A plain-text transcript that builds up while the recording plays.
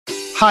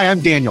Hi,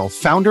 I'm Daniel,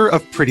 founder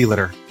of Pretty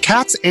Litter.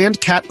 Cats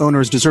and cat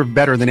owners deserve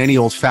better than any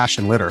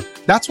old-fashioned litter.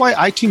 That's why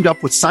I teamed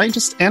up with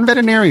scientists and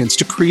veterinarians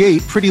to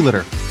create Pretty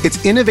Litter.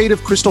 Its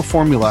innovative crystal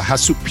formula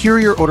has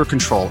superior odor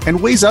control and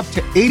weighs up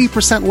to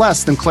 80%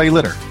 less than clay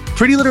litter.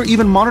 Pretty Litter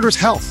even monitors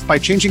health by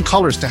changing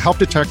colors to help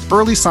detect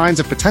early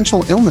signs of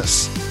potential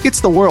illness.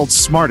 It's the world's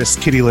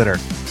smartest kitty litter.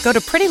 Go to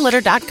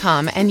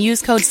prettylitter.com and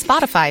use code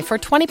SPOTIFY for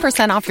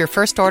 20% off your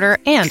first order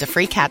and a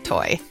free cat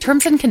toy.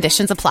 Terms and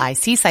conditions apply.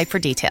 See site for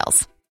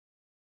details.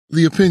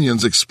 The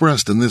opinions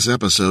expressed in this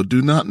episode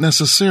do not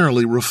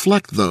necessarily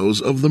reflect those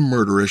of the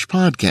Murderish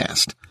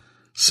podcast.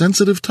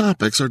 Sensitive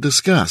topics are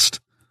discussed.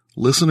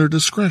 Listener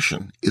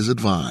discretion is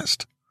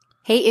advised.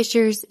 Hey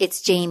Ishers,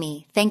 it's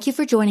Jamie. Thank you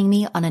for joining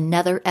me on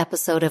another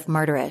episode of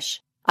Murderish.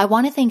 I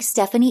want to thank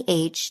Stephanie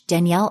H.,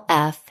 Danielle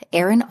F.,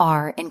 Aaron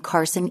R., and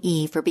Carson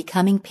E. for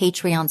becoming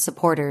Patreon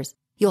supporters.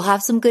 You'll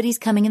have some goodies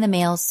coming in the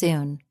mail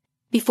soon.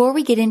 Before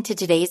we get into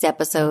today's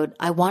episode,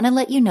 I want to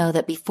let you know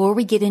that before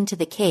we get into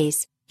the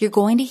case, you're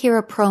going to hear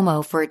a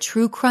promo for a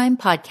true crime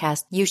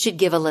podcast you should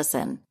give a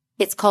listen.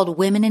 It's called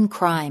Women in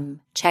Crime.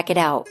 Check it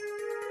out.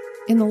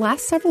 In the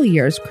last several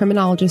years,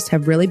 criminologists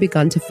have really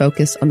begun to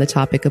focus on the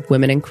topic of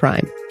women in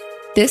crime.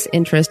 This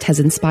interest has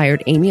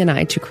inspired Amy and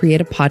I to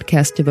create a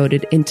podcast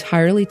devoted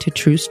entirely to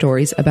true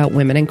stories about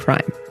women in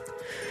crime.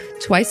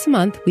 Twice a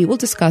month, we will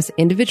discuss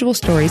individual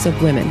stories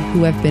of women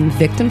who have been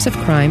victims of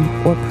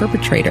crime or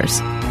perpetrators.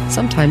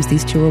 Sometimes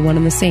these two are one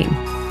and the same.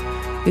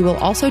 We will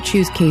also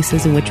choose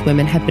cases in which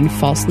women have been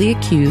falsely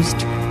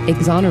accused,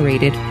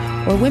 exonerated,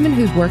 or women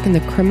whose work in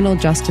the criminal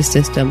justice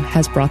system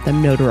has brought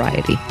them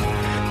notoriety.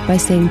 By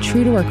staying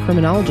true to our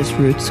criminologist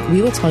roots,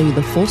 we will tell you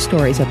the full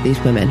stories of these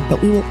women,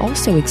 but we will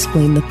also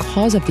explain the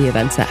cause of the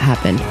events that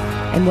happened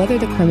and whether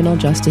the criminal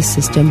justice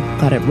system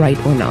got it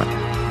right or not.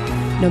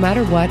 No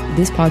matter what,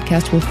 this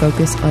podcast will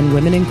focus on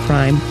women in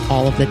crime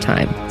all of the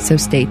time, so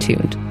stay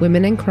tuned.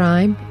 Women in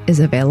Crime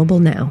is available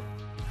now.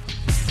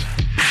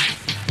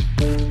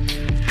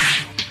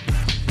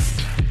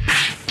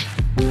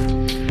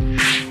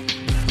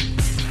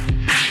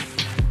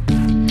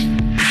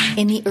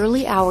 In the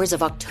early hours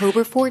of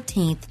October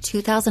 14th,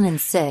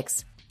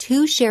 2006,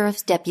 two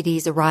sheriff's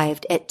deputies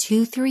arrived at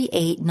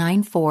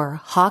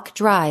 23894 Hawk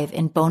Drive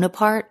in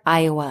Bonaparte,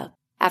 Iowa,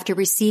 after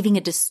receiving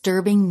a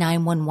disturbing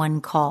 911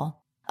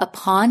 call.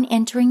 Upon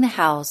entering the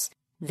house,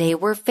 they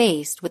were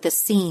faced with a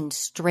scene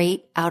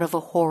straight out of a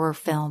horror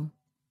film.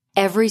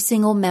 Every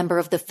single member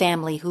of the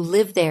family who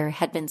lived there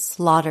had been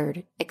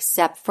slaughtered,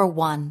 except for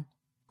one.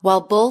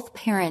 While both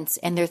parents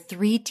and their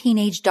 3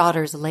 teenage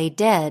daughters lay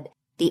dead,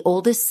 the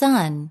oldest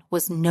son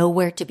was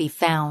nowhere to be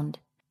found.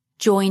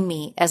 Join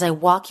me as I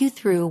walk you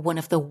through one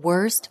of the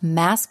worst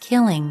mass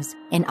killings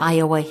in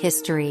Iowa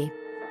history.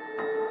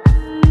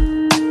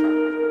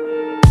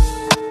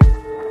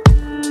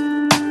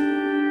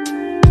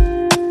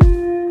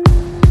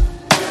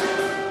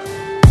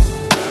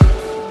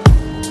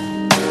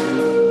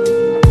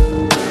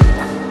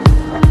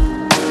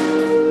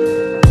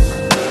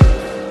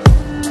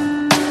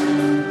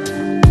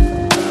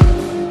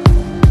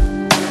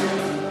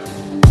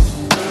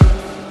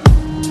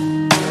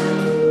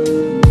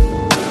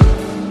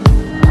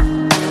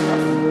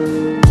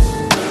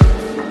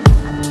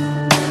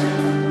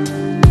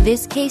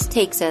 This case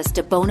takes us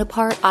to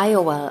Bonaparte,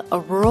 Iowa, a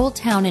rural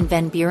town in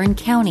Van Buren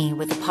County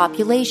with a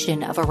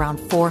population of around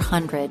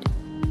 400.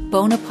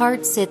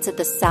 Bonaparte sits at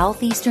the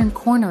southeastern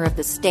corner of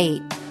the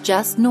state,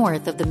 just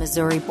north of the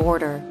Missouri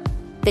border.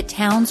 The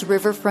town's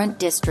riverfront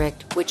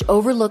district, which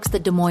overlooks the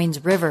Des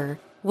Moines River,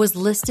 was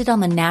listed on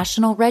the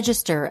National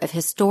Register of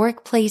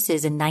Historic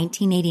Places in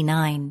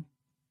 1989.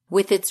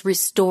 With its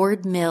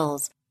restored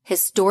mills,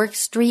 historic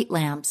street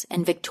lamps,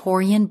 and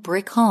Victorian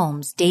brick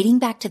homes dating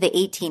back to the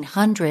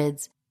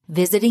 1800s,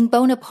 visiting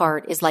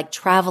Bonaparte is like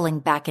traveling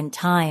back in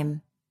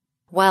time.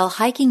 While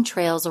hiking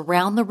trails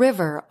around the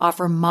river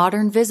offer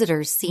modern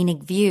visitors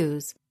scenic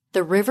views,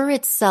 the river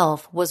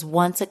itself was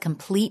once a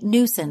complete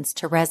nuisance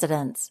to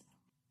residents.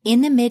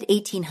 In the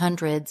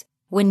mid-1800s,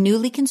 when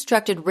newly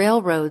constructed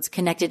railroads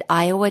connected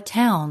Iowa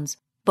towns,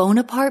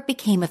 Bonaparte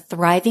became a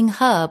thriving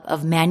hub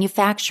of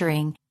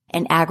manufacturing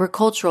and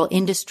agricultural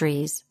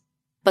industries.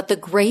 But the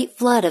Great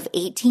Flood of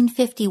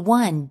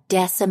 1851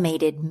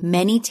 decimated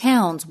many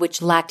towns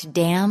which lacked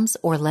dams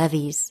or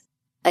levees.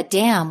 A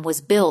dam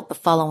was built the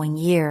following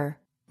year.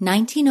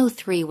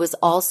 1903 was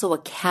also a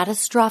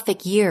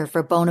catastrophic year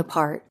for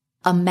Bonaparte.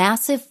 A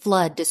massive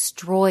flood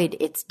destroyed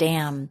its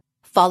dam,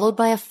 followed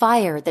by a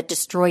fire that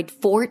destroyed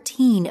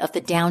 14 of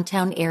the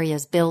downtown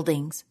area's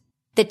buildings.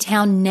 The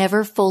town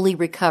never fully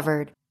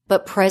recovered,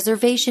 but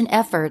preservation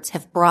efforts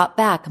have brought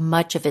back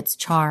much of its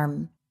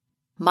charm.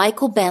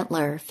 Michael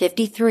Bentler,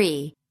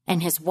 53,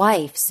 and his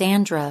wife,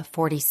 Sandra,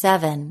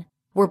 47,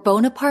 were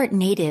Bonaparte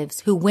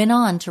natives who went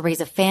on to raise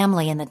a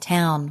family in the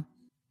town.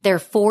 Their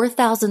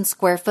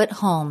 4,000-square-foot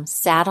home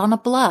sat on a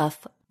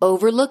bluff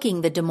overlooking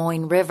the Des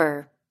Moines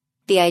River.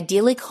 The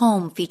idyllic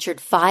home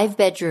featured 5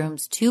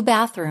 bedrooms, 2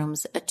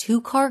 bathrooms, a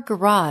 2-car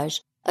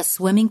garage, a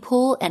swimming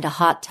pool, and a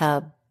hot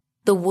tub.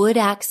 The wood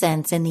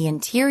accents in the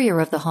interior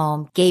of the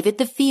home gave it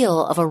the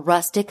feel of a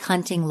rustic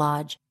hunting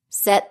lodge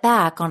set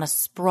back on a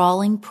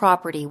sprawling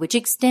property which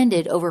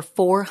extended over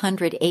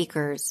 400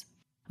 acres.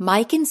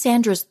 Mike and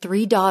Sandra's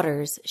 3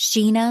 daughters,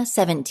 Sheena,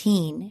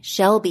 17,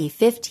 Shelby,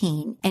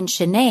 15, and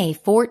Shanae,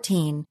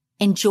 14,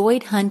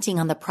 enjoyed hunting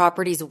on the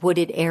property's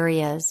wooded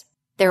areas.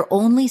 Their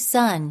only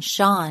son,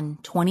 Sean,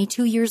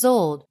 22 years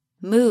old,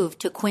 moved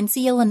to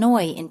Quincy,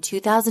 Illinois in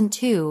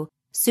 2002,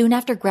 soon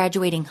after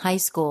graduating high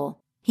school.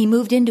 He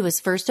moved into his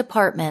first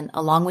apartment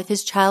along with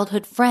his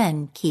childhood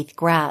friend, Keith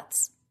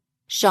Gratz.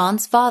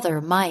 Sean's father,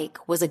 Mike,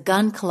 was a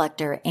gun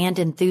collector and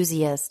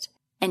enthusiast,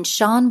 and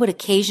Sean would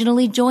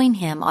occasionally join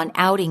him on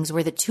outings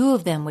where the two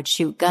of them would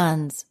shoot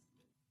guns.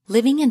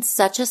 Living in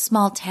such a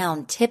small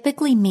town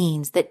typically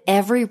means that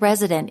every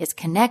resident is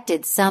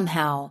connected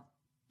somehow.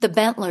 The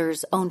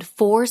Bentlers owned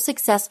 4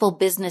 successful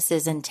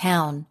businesses in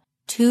town,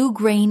 2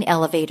 grain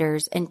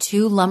elevators and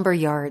 2 lumber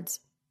yards.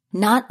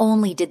 Not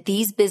only did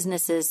these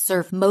businesses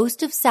serve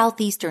most of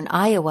southeastern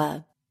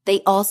Iowa,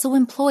 they also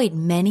employed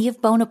many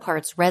of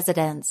Bonaparte's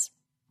residents.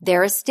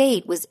 Their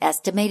estate was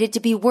estimated to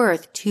be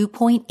worth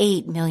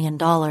 $2.8 million.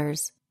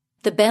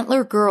 The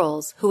Bentler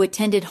girls, who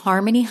attended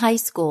Harmony High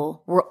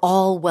School, were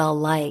all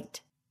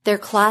well-liked. Their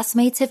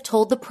classmates have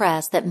told the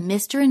press that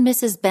Mr. and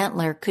Mrs.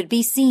 Bentler could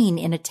be seen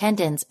in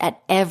attendance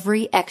at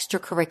every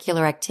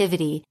extracurricular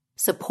activity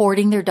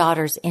supporting their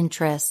daughter's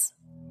interests.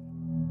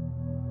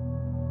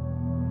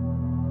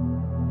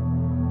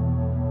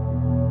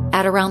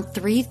 At around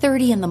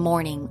 3:30 in the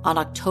morning on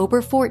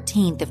October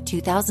 14th of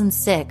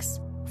 2006,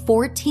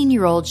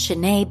 14-year-old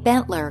Shanae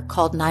Bentler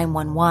called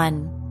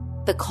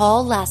 911. The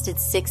call lasted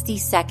 60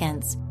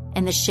 seconds,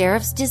 and the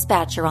sheriff's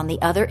dispatcher on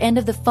the other end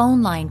of the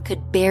phone line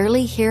could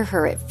barely hear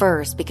her at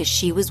first because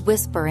she was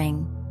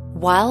whispering.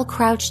 While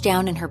crouched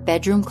down in her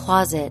bedroom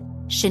closet,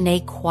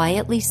 Shanae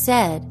quietly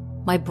said,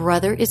 "My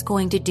brother is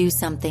going to do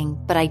something,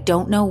 but I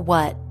don't know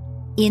what."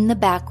 In the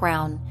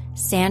background,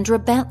 Sandra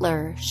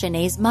Bentler,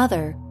 Shanae's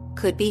mother,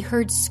 could be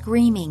heard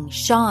screaming,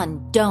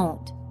 "Sean,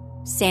 don't."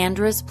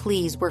 Sandra's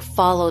pleas were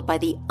followed by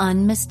the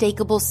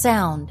unmistakable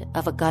sound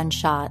of a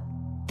gunshot.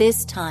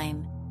 This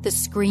time, the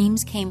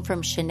screams came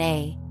from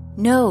Shanae.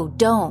 "No,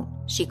 don't,"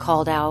 she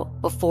called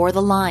out before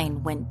the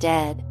line went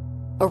dead.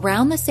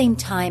 Around the same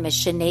time as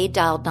Shanae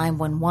dialed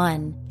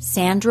 911,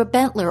 Sandra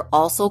Bentler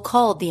also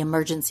called the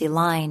emergency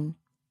line.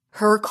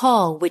 Her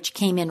call, which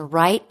came in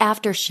right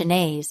after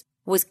Shanae's,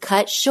 was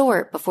cut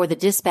short before the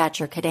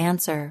dispatcher could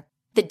answer.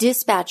 The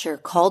dispatcher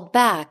called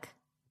back,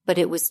 but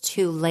it was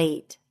too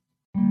late.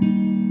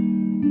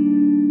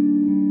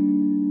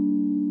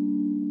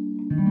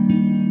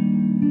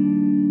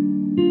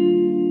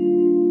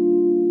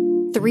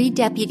 Three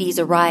deputies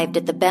arrived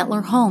at the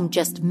Bentler home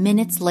just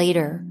minutes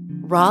later: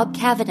 Rob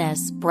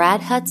Cavanis,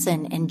 Brad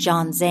Hudson, and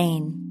John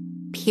Zane.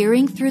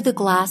 Peering through the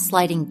glass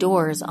sliding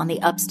doors on the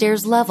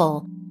upstairs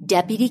level,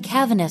 Deputy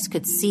Cavanis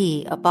could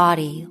see a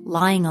body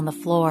lying on the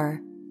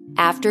floor.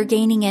 After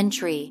gaining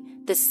entry,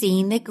 the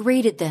scene that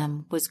greeted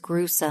them was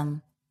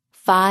gruesome.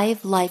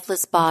 5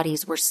 lifeless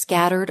bodies were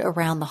scattered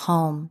around the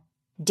home.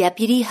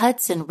 Deputy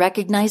Hudson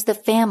recognized the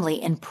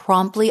family and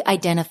promptly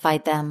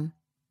identified them.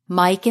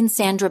 Mike and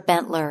Sandra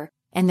Bentler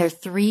and their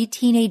 3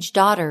 teenage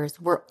daughters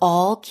were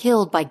all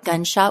killed by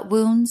gunshot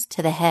wounds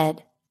to the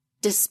head.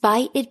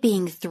 Despite it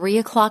being 3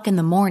 o'clock in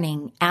the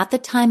morning at the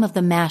time of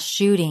the mass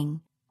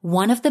shooting,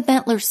 one of the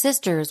Bentler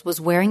sisters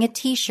was wearing a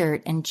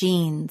t-shirt and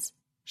jeans.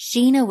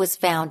 Sheena was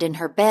found in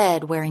her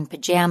bed wearing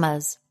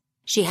pajamas.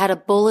 She had a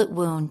bullet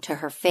wound to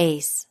her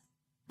face.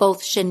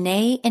 Both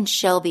Shanae and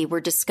Shelby were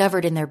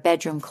discovered in their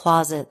bedroom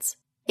closets.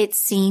 It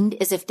seemed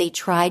as if they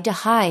tried to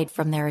hide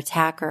from their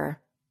attacker.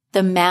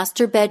 The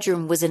master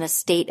bedroom was in a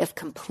state of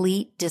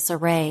complete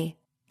disarray.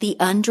 The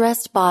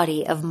undressed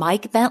body of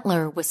Mike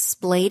Bentler was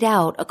splayed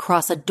out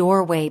across a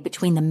doorway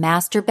between the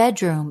master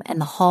bedroom and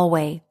the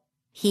hallway.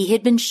 He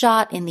had been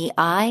shot in the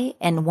eye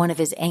and one of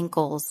his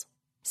ankles.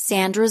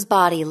 Sandra's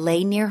body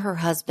lay near her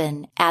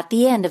husband at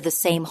the end of the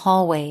same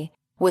hallway,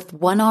 with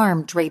one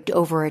arm draped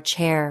over a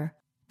chair.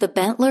 The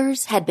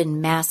Bentlers had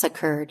been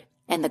massacred,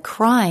 and the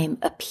crime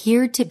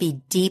appeared to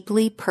be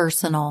deeply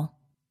personal.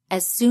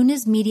 As soon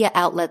as media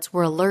outlets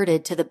were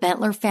alerted to the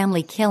Bentler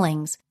family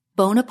killings,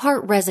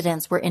 Bonaparte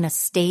residents were in a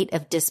state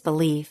of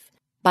disbelief.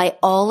 By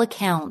all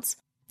accounts,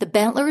 the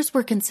Bentlers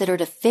were considered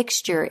a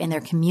fixture in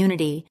their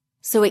community,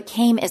 so it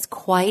came as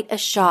quite a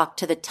shock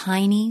to the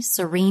tiny,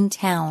 serene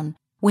town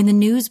when the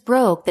news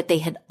broke that they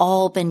had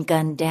all been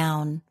gunned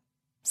down.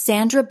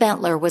 Sandra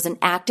Bentler was an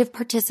active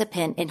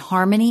participant in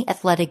Harmony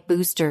Athletic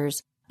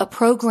Boosters, a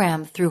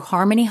program through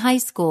Harmony High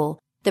School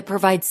that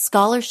provides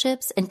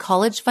scholarships and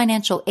college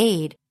financial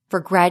aid for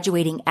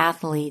graduating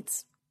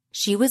athletes.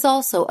 She was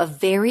also a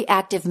very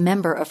active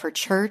member of her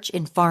church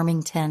in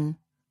Farmington.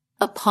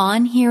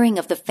 Upon hearing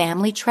of the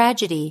family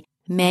tragedy,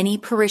 many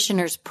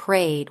parishioners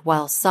prayed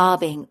while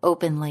sobbing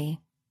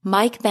openly.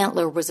 Mike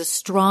Bentler was a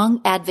strong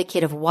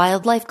advocate of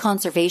wildlife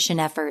conservation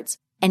efforts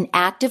and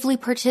actively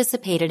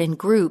participated in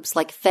groups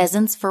like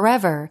Pheasants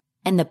Forever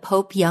and the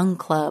Pope Young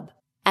Club.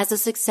 As a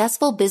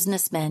successful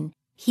businessman,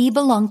 He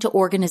belonged to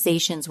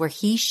organizations where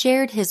he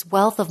shared his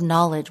wealth of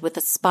knowledge with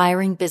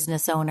aspiring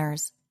business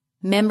owners.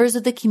 Members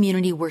of the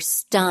community were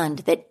stunned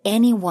that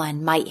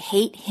anyone might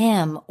hate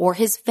him or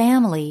his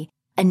family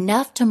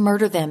enough to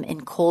murder them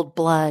in cold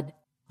blood.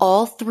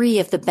 All three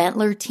of the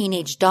Bentler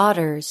teenage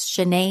daughters,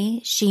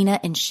 Shanae, Sheena,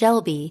 and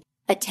Shelby,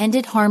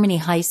 attended Harmony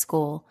High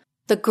School.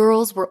 The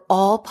girls were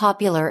all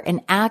popular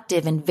and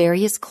active in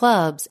various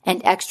clubs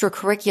and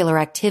extracurricular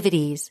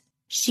activities.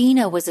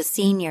 Sheena was a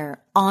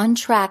senior, on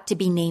track to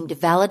be named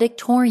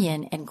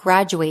valedictorian and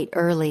graduate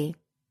early.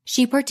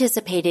 She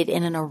participated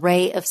in an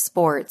array of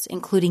sports,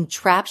 including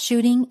trap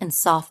shooting and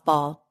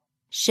softball.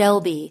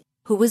 Shelby,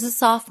 who was a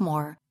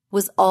sophomore,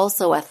 was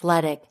also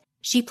athletic.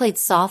 She played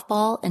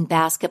softball and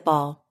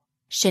basketball.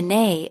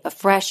 Shanae, a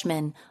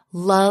freshman,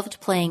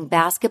 loved playing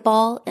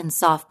basketball and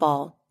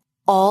softball.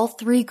 All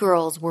three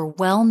girls were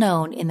well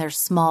known in their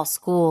small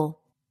school.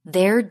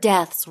 Their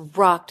deaths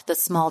rocked the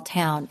small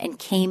town and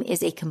came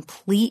as a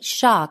complete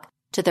shock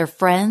to their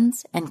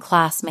friends and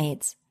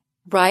classmates.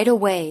 Right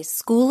away,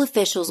 school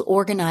officials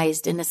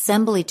organized an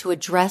assembly to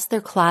address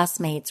their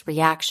classmates'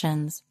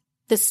 reactions.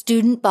 The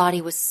student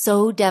body was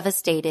so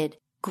devastated,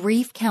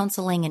 grief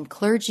counseling and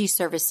clergy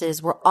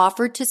services were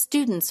offered to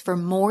students for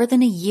more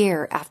than a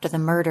year after the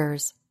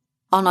murders.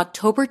 On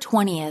October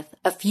 20th,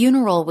 a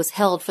funeral was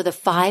held for the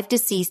 5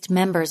 deceased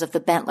members of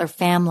the Bentler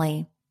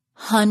family.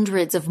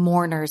 Hundreds of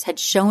mourners had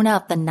shown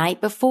up the night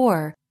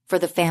before for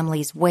the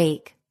family's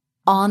wake.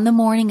 On the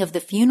morning of the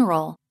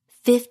funeral,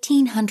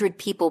 1,500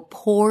 people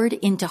poured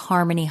into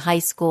Harmony High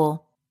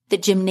School. The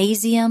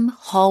gymnasium,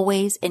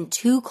 hallways, and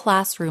 2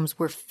 classrooms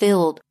were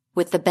filled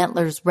with the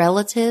Bentlers'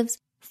 relatives,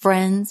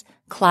 friends,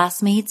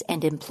 classmates,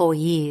 and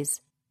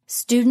employees.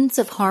 Students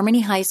of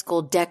Harmony High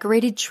School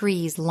decorated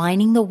trees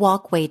lining the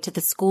walkway to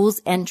the school's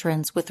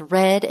entrance with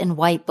red and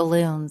white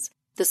balloons,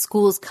 the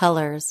school's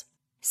colors.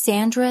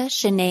 Sandra,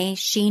 Shanae,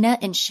 Sheena,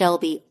 and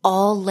Shelby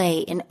all lay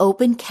in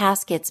open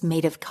caskets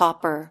made of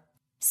copper.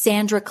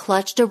 Sandra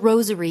clutched a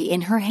rosary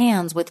in her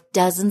hands with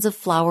dozens of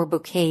flower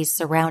bouquets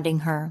surrounding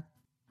her.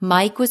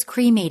 Mike was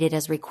cremated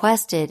as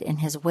requested in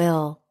his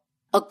will.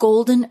 A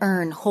golden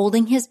urn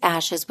holding his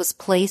ashes was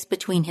placed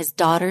between his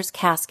daughter's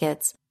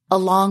caskets,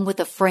 along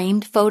with a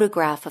framed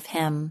photograph of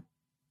him.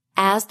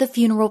 As the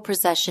funeral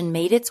procession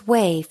made its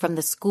way from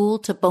the school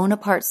to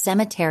Bonaparte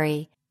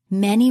Cemetery,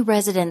 many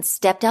residents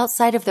stepped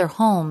outside of their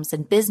homes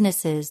and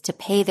businesses to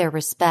pay their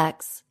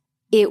respects.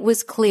 It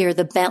was clear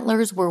the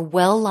Bentlers were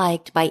well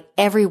liked by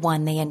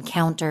everyone they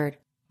encountered.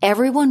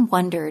 Everyone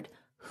wondered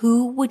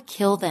who would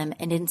kill them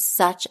and in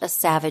such a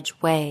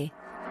savage way.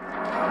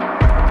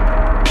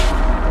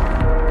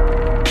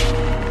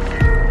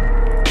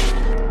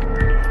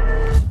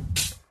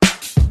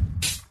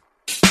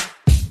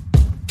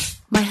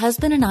 My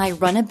husband and I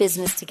run a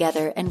business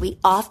together, and we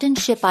often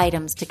ship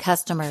items to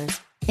customers.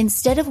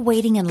 Instead of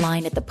waiting in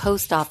line at the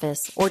post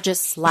office or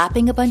just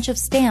slapping a bunch of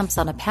stamps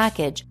on a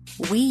package,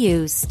 we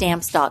use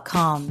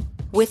Stamps.com.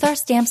 With our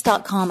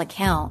Stamps.com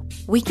account,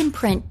 we can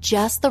print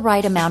just the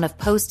right amount of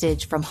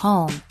postage from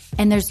home,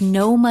 and there's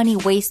no money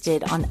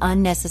wasted on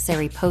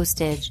unnecessary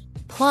postage.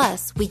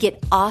 Plus, we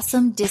get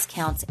awesome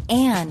discounts,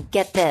 and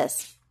get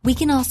this, we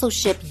can also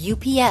ship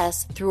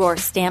UPS through our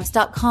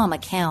Stamps.com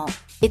account.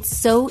 It's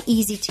so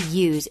easy to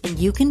use, and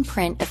you can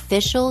print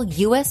official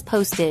U.S.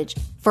 postage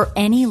for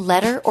any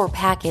letter or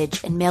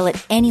package and mail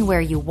it anywhere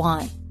you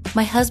want.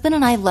 My husband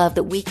and I love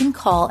that we can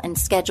call and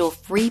schedule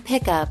free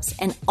pickups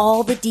and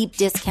all the deep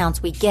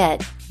discounts we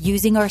get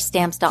using our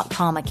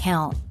Stamps.com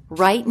account.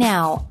 Right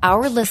now,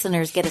 our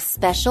listeners get a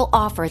special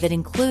offer that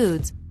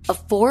includes a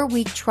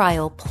 4-week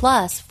trial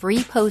plus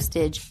free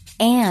postage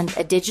and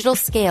a digital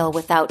scale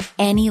without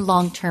any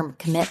long-term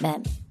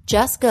commitment.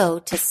 Just go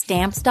to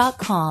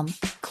Stamps.com,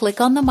 click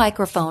on the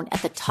microphone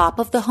at the top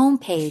of the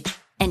homepage,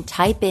 and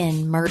type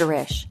in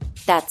Murderish.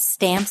 That's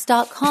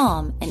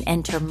Stamps.com and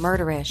enter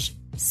Murderish.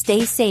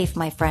 Stay safe,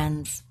 my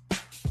friends.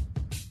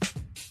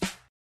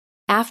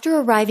 After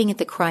arriving at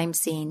the crime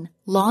scene,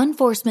 law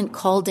enforcement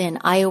called in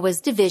Iowa's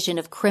Division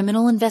of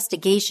Criminal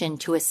Investigation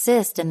to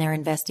assist in their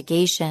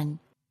investigation.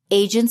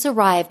 Agents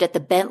arrived at the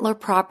Bentler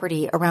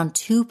property around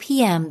 2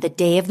 p.m. the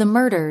day of the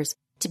murders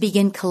to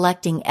begin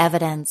collecting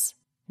evidence.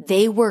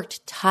 They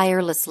worked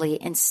tirelessly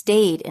and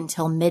stayed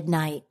until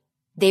midnight.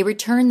 They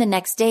returned the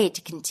next day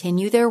to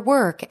continue their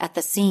work at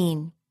the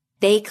scene.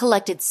 They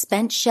collected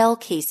spent shell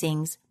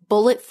casings,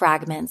 bullet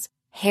fragments,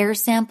 hair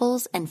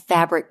samples, and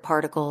fabric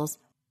particles.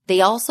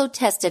 They also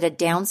tested a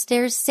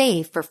downstairs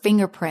safe for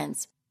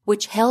fingerprints,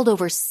 which held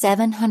over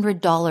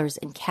 $700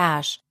 in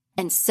cash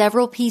and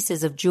several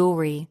pieces of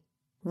jewelry.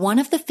 One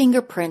of the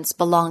fingerprints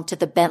belonged to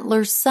the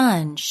Bentler's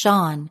son,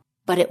 Sean,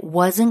 but it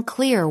wasn't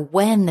clear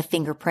when the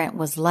fingerprint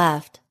was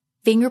left.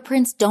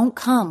 Fingerprints don't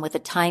come with a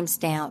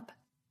timestamp.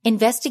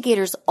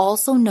 Investigators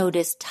also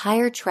noticed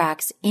tire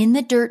tracks in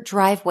the dirt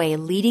driveway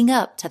leading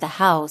up to the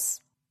house.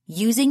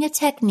 Using a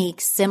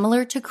technique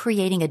similar to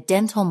creating a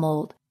dental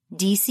mold,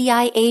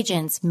 DCI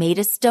agents made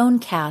a stone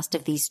cast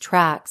of these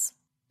tracks.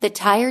 The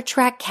tire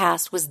track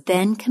cast was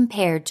then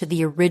compared to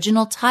the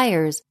original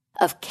tires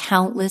of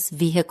countless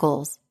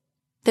vehicles.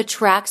 The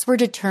tracks were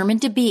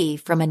determined to be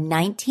from a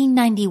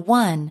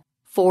 1991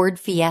 Ford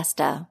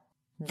Fiesta.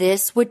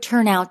 This would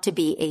turn out to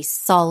be a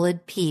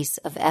solid piece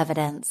of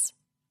evidence.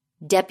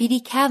 Deputy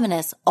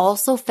Cavanis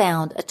also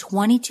found a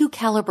 .22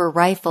 caliber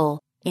rifle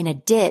in a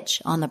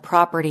ditch on the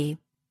property.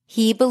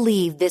 He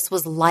believed this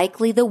was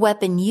likely the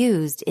weapon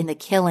used in the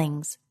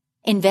killings.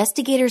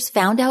 Investigators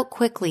found out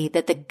quickly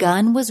that the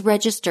gun was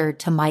registered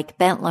to Mike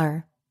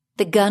Bentler.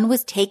 The gun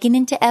was taken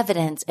into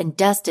evidence and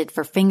dusted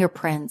for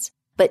fingerprints,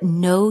 but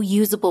no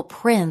usable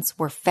prints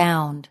were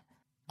found.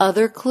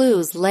 Other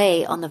clues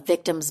lay on the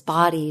victims'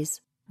 bodies.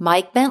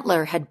 Mike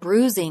Bentler had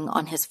bruising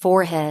on his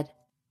forehead.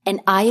 An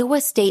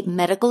Iowa State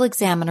medical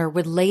examiner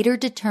would later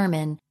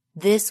determine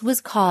this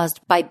was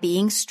caused by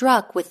being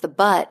struck with the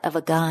butt of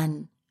a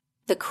gun.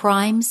 The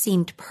crime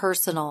seemed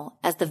personal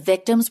as the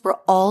victims were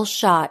all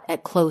shot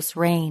at close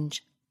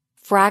range.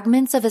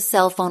 Fragments of a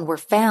cell phone were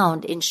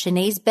found in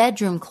Shanae's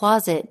bedroom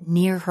closet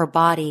near her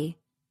body.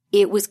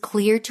 It was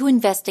clear to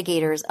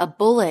investigators a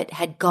bullet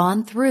had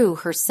gone through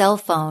her cell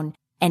phone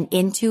and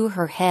into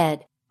her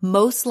head,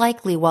 most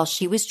likely while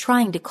she was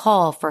trying to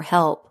call for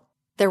help.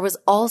 There was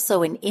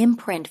also an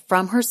imprint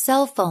from her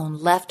cell phone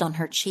left on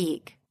her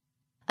cheek.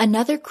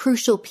 Another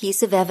crucial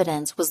piece of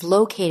evidence was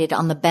located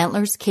on the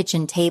Bentlers'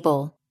 kitchen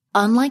table.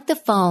 Unlike the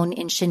phone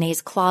in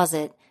Shanae's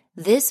closet,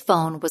 this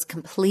phone was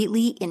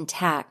completely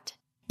intact.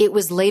 It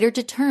was later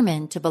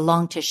determined to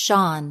belong to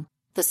Sean,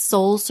 the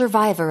sole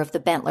survivor of the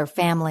Bentler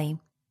family.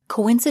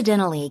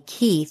 Coincidentally,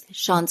 Keith,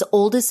 Sean's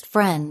oldest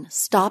friend,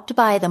 stopped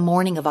by the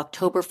morning of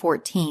October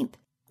 14th.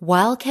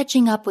 While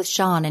catching up with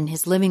Sean in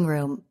his living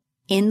room,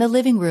 in the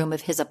living room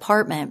of his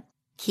apartment,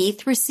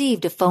 Keith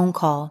received a phone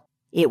call.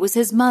 It was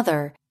his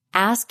mother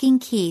asking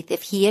Keith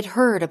if he had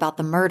heard about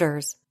the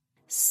murders.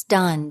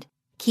 Stunned,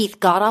 Keith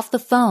got off the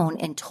phone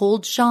and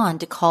told Sean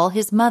to call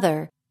his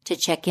mother to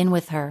check in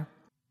with her.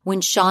 When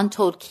Sean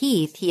told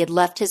Keith he had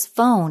left his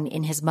phone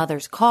in his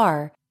mother's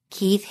car,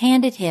 Keith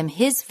handed him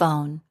his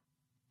phone.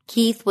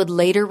 Keith would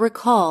later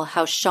recall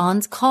how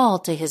Sean's call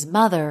to his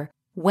mother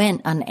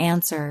went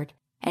unanswered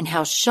and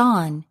how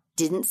Sean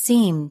didn't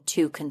seem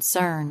too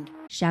concerned.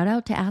 Shout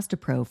out to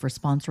Astapro for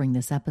sponsoring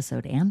this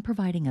episode and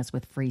providing us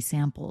with free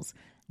samples.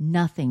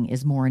 Nothing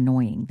is more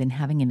annoying than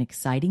having an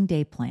exciting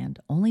day planned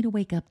only to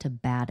wake up to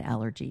bad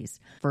allergies.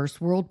 First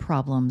world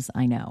problems,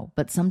 I know,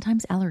 but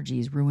sometimes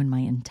allergies ruin my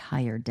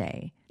entire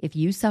day. If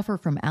you suffer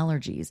from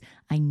allergies,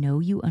 I know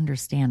you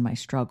understand my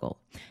struggle.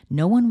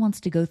 No one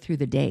wants to go through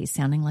the day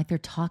sounding like they're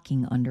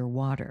talking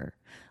underwater.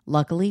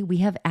 Luckily, we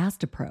have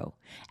Astapro.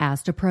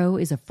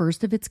 Astapro is a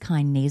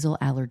first-of-its-kind nasal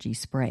allergy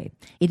spray.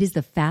 It is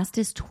the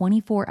fastest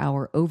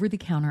 24-hour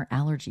over-the-counter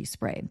allergy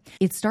spray.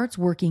 It starts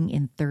working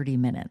in 30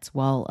 minutes,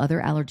 while other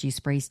allergy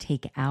sprays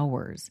take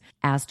hours.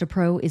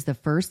 Astapro is the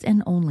first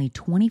and only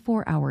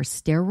 24-hour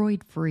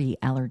steroid-free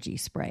allergy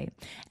spray.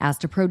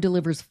 Astapro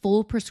delivers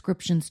full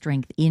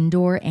prescription-strength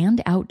indoor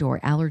and outdoor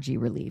allergy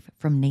relief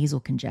from nasal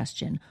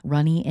congestion,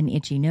 runny and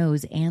itchy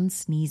nose, and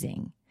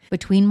sneezing.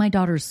 Between my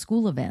daughter's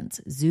school events,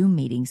 Zoom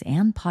meetings,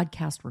 and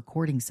podcast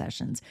recording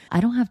sessions,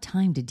 I don't have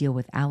time to deal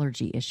with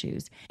allergy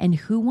issues. And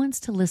who wants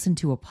to listen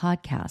to a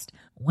podcast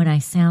when I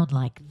sound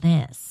like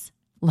this?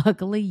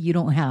 Luckily, you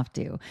don't have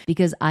to,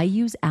 because I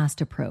use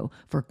Astapro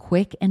for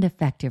quick and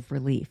effective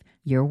relief.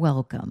 You're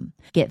welcome.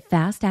 Get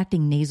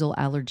fast-acting nasal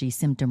allergy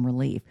symptom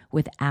relief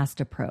with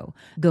Astapro.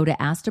 Go to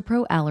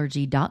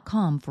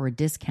astaproallergy.com for a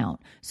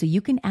discount so you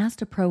can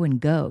Astapro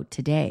and go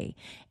today.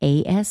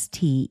 ASTEPRO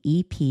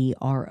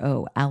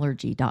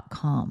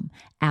allergy.com.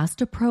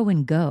 Astapro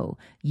and go.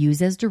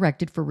 Use as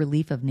directed for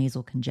relief of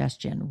nasal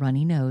congestion,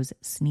 runny nose,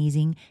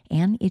 sneezing,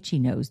 and itchy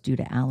nose due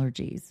to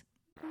allergies.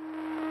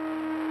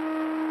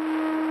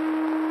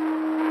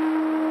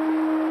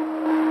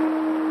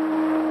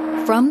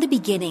 From the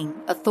beginning,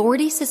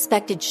 authorities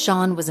suspected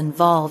Sean was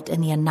involved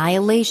in the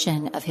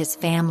annihilation of his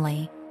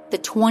family. The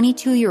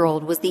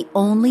 22-year-old was the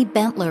only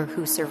Bentler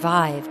who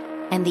survived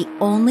and the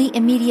only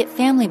immediate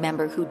family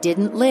member who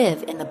didn't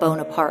live in the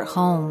Bonaparte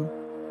home.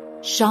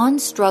 Sean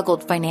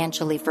struggled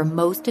financially for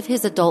most of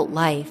his adult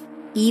life,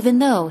 even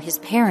though his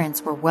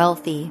parents were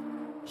wealthy.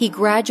 He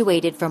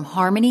graduated from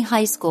Harmony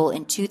High School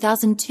in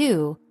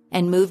 2002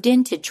 and moved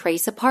into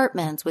Trace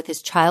Apartments with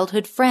his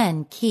childhood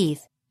friend,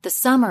 Keith, the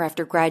summer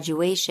after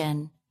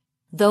graduation.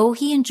 Though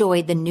he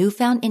enjoyed the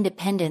newfound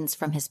independence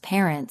from his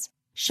parents,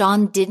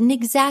 Sean didn't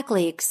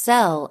exactly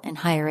excel in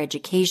higher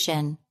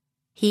education.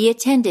 He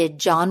attended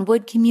John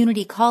Wood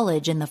Community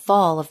College in the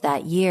fall of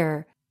that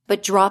year,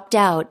 but dropped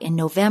out in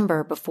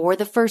November before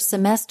the first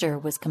semester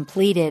was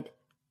completed.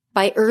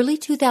 By early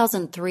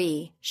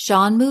 2003,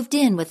 Sean moved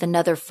in with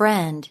another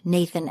friend,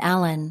 Nathan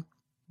Allen.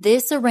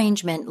 This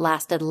arrangement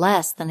lasted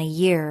less than a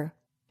year.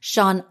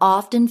 Sean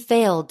often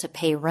failed to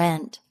pay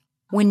rent.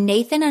 When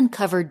Nathan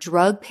uncovered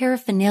drug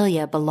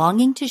paraphernalia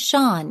belonging to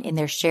Sean in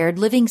their shared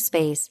living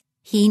space,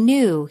 he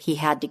knew he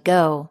had to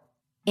go.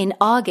 In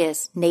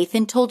August,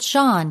 Nathan told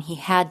Sean he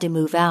had to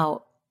move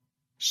out.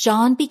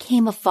 Sean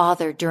became a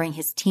father during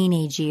his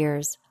teenage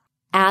years.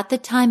 At the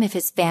time of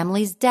his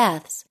family's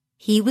deaths,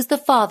 he was the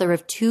father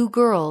of 2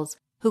 girls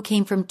who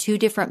came from two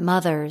different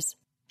mothers.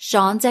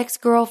 Sean's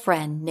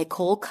ex-girlfriend,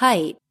 Nicole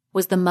Kite,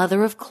 was the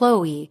mother of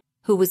Chloe,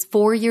 who was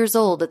 4 years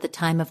old at the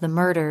time of the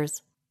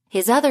murders.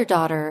 His other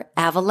daughter,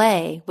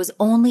 Avalae, was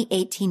only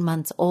 18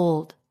 months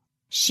old.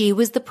 She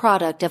was the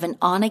product of an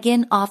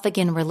on-again,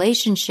 off-again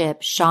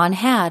relationship Sean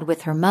had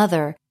with her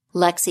mother,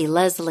 Lexi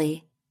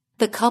Leslie.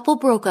 The couple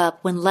broke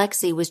up when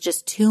Lexi was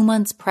just 2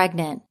 months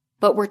pregnant,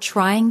 but were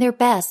trying their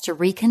best to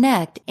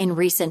reconnect in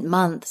recent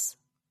months.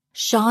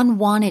 Sean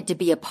wanted to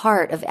be a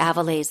part of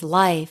Avalae's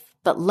life,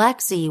 but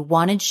Lexi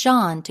wanted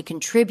Sean to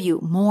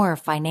contribute more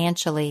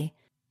financially.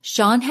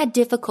 Sean had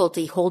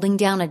difficulty holding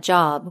down a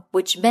job,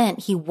 which meant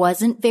he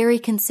wasn't very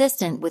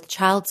consistent with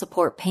child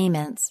support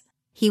payments.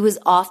 He was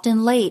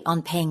often late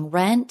on paying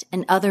rent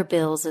and other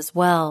bills as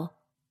well.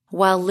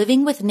 While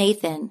living with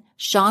Nathan,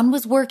 Sean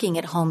was working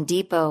at Home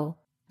Depot,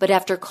 but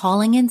after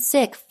calling in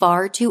sick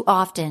far too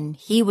often,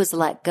 he was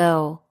let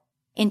go.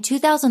 In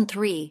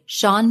 2003,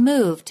 Sean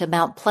moved to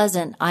Mount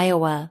Pleasant,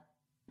 Iowa.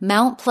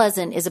 Mount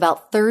Pleasant is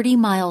about 30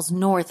 miles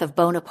north of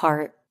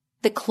Bonaparte.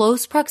 The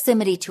close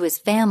proximity to his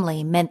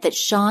family meant that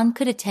Sean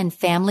could attend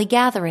family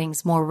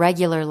gatherings more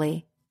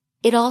regularly.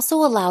 It also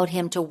allowed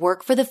him to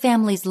work for the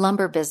family's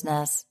lumber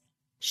business.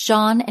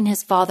 Sean and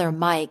his father,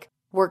 Mike,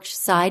 worked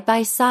side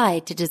by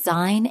side to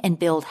design and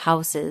build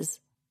houses.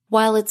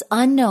 While it's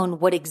unknown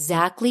what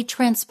exactly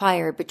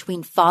transpired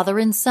between father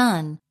and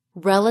son,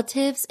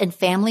 relatives and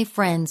family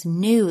friends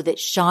knew that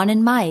Sean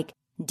and Mike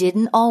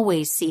didn't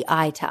always see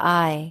eye to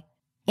eye.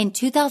 In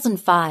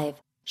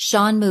 2005,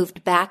 Sean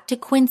moved back to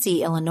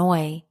Quincy,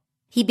 Illinois.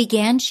 He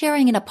began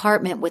sharing an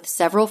apartment with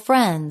several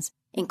friends,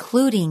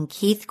 including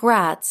Keith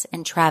Gratz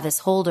and Travis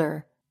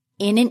Holder.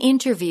 In an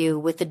interview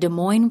with the Des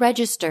Moines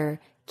Register,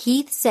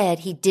 Keith said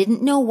he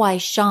didn't know why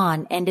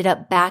Sean ended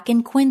up back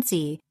in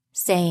Quincy,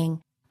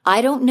 saying,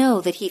 "I don't know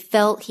that he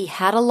felt he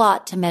had a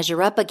lot to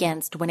measure up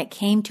against when it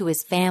came to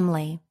his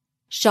family."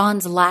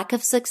 Sean's lack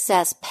of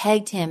success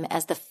pegged him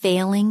as the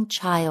failing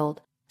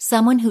child,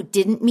 someone who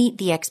didn't meet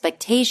the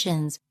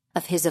expectations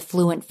of his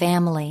affluent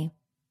family.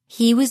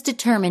 He was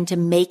determined to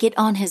make it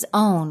on his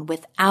own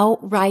without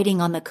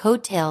riding on the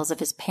coattails of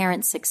his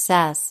parents'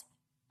 success.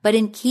 But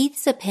in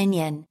Keith's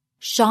opinion,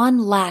 Sean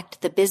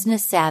lacked the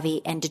business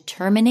savvy and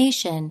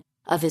determination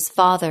of his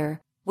father,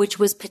 which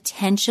was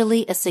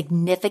potentially a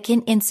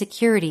significant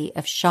insecurity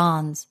of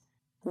Sean's.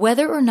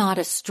 Whether or not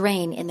a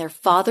strain in their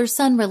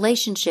father-son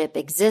relationship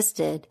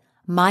existed,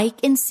 Mike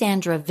and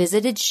Sandra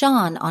visited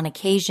Sean on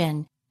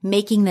occasion,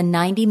 making the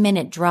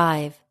 90-minute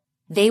drive.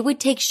 They would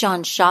take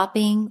Sean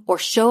shopping or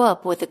show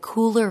up with a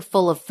cooler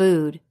full of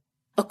food.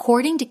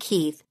 According to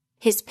Keith,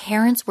 his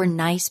parents were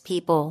nice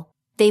people.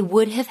 They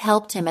would have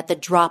helped him at the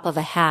drop of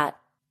a hat.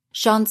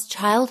 Sean's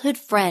childhood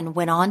friend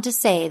went on to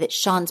say that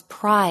Sean's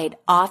pride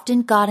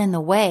often got in the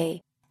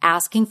way.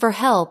 Asking for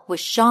help was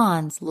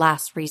Sean's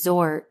last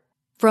resort.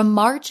 From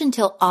March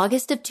until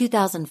August of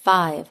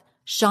 2005,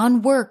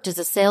 Sean worked as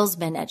a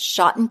salesman at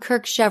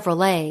Schottenkirk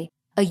Chevrolet,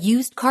 a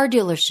used car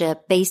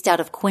dealership based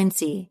out of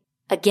Quincy.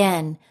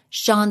 Again,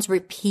 Sean's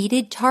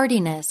repeated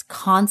tardiness,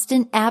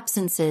 constant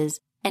absences,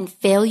 and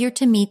failure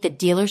to meet the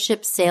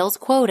dealership's sales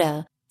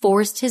quota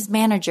forced his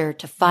manager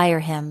to fire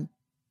him.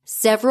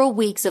 Several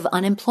weeks of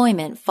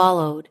unemployment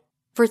followed.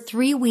 For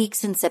 3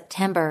 weeks in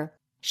September,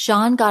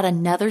 Sean got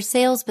another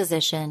sales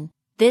position,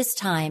 this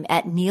time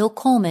at Neil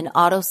Coleman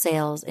Auto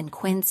Sales in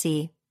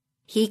Quincy.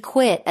 He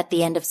quit at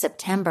the end of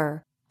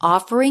September,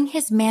 offering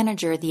his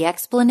manager the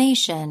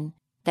explanation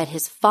that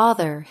his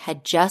father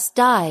had just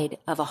died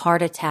of a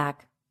heart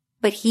attack.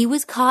 But he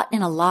was caught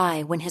in a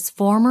lie when his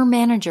former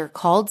manager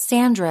called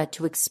Sandra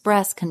to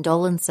express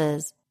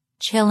condolences.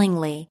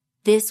 Chillingly,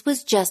 this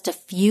was just a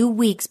few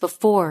weeks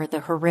before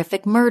the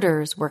horrific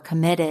murders were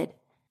committed.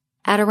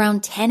 At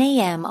around 10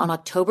 a.m. on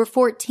October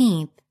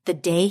 14th, the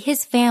day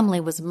his family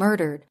was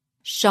murdered,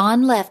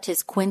 Sean left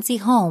his Quincy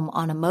home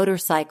on a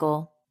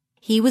motorcycle.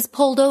 He was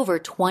pulled over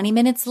 20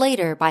 minutes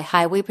later by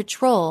Highway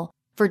Patrol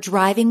for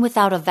driving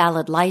without a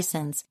valid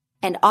license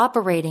and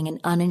operating an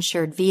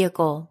uninsured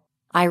vehicle.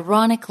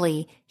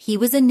 Ironically, he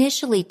was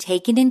initially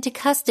taken into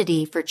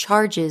custody for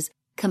charges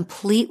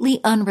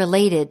completely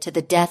unrelated to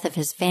the death of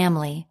his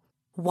family.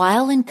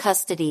 While in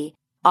custody,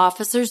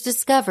 officers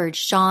discovered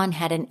Sean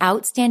had an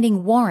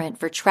outstanding warrant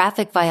for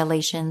traffic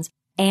violations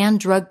and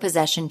drug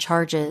possession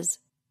charges.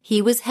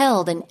 He was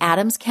held in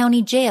Adams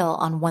County Jail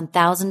on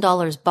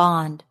 $1,000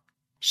 bond.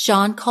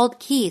 Sean called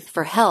Keith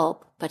for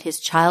help, but his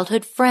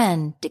childhood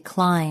friend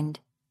declined.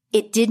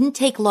 It didn't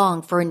take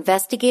long for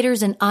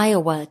investigators in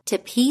Iowa to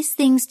piece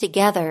things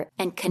together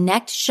and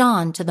connect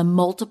Sean to the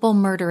multiple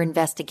murder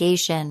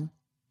investigation.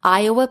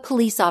 Iowa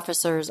police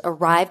officers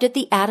arrived at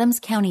the Adams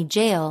County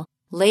Jail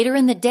later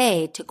in the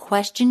day to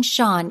question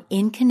Sean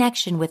in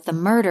connection with the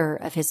murder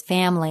of his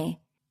family.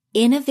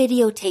 In a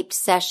videotaped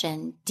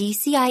session,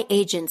 DCI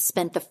agents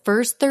spent the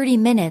first 30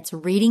 minutes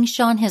reading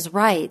Sean his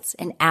rights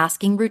and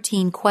asking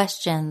routine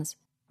questions.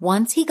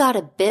 Once he got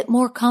a bit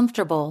more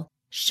comfortable,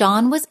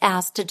 Sean was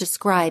asked to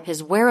describe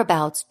his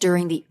whereabouts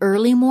during the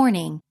early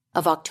morning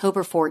of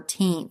October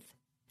 14th.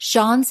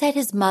 Sean said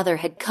his mother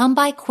had come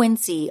by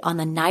Quincy on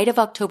the night of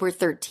October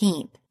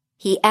 13th.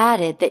 He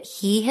added that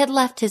he had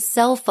left his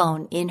cell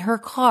phone in her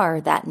car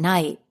that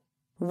night.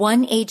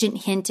 One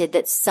agent hinted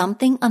that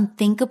something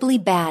unthinkably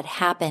bad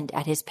happened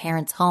at his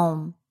parents'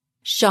 home.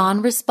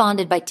 Sean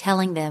responded by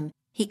telling them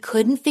he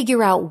couldn't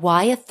figure out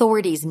why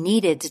authorities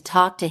needed to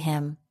talk to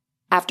him.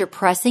 After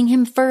pressing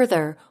him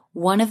further,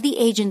 one of the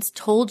agents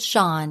told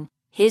Sean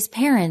his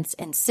parents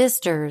and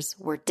sisters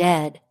were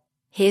dead.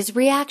 His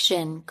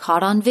reaction,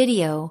 caught on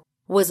video,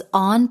 was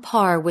on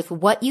par with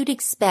what you'd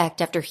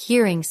expect after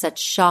hearing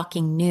such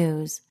shocking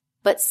news.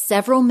 But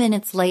several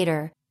minutes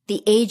later,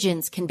 the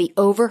agents can be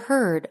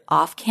overheard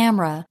off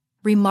camera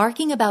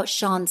remarking about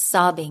Sean's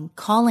sobbing,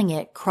 calling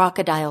it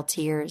crocodile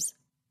tears.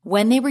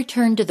 When they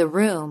return to the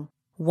room,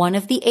 one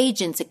of the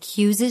agents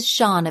accuses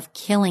Sean of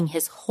killing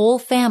his whole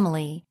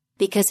family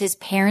because his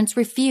parents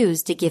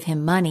refused to give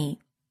him money.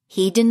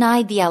 He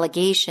denied the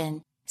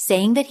allegation,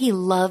 saying that he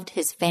loved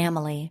his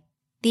family.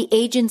 The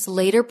agents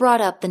later brought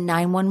up the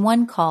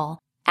 911 call,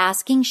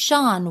 asking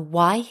Sean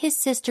why his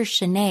sister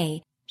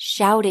Shanae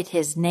shouted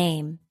his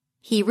name.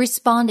 He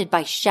responded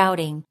by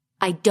shouting,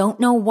 "I don't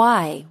know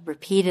why,"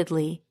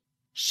 repeatedly.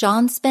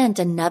 Sean spent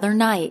another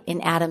night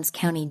in Adams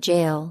County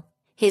Jail.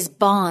 His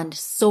bond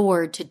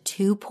soared to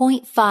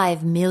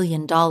 $2.5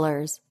 million.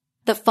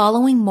 The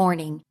following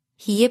morning,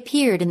 he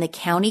appeared in the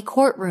county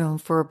courtroom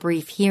for a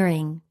brief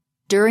hearing.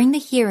 During the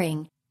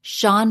hearing,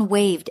 Sean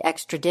waived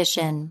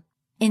extradition.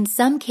 In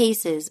some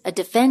cases, a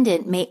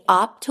defendant may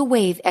opt to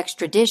waive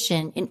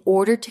extradition in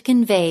order to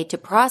convey to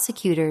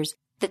prosecutors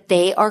that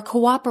they are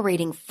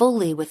cooperating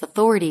fully with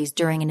authorities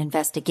during an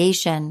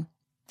investigation.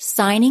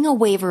 Signing a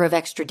waiver of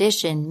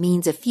extradition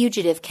means a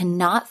fugitive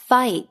cannot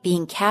fight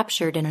being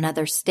captured in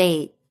another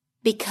state.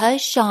 Because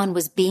Sean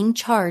was being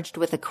charged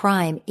with a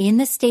crime in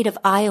the state of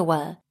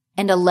Iowa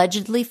and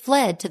allegedly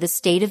fled to the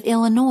state of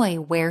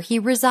Illinois where he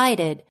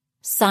resided,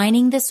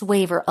 signing this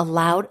waiver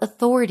allowed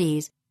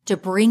authorities to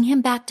bring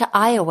him back to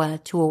Iowa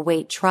to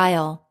await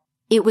trial.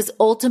 It was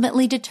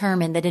ultimately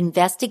determined that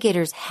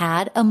investigators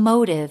had a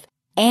motive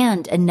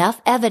and enough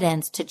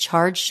evidence to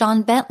charge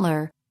Sean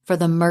Bentler for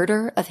the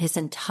murder of his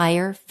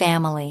entire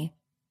family.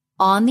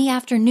 On the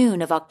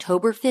afternoon of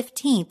October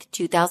 15,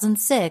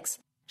 2006,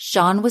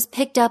 Sean was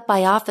picked up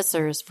by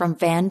officers from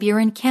Van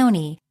Buren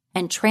County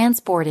and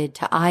transported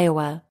to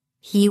Iowa.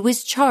 He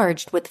was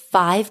charged with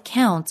 5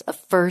 counts of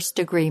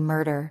first-degree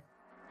murder.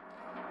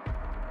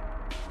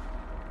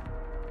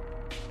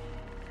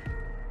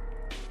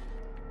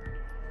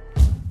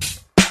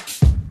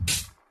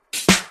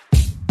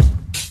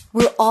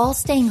 We're all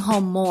staying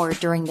home more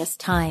during this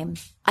time.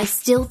 I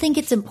still think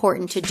it's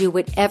important to do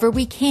whatever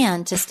we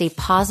can to stay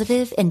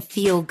positive and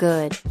feel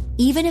good.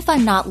 Even if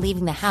I'm not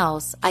leaving the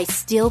house, I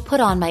still put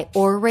on my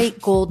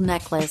Aurate gold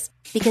necklace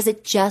because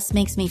it just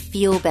makes me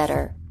feel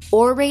better.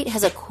 Aurate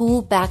has a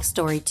cool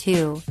backstory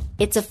too.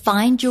 It's a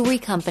fine jewelry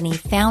company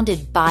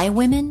founded by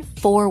women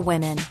for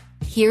women.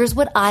 Here's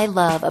what I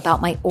love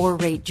about my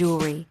Aurate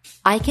jewelry.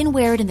 I can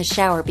wear it in the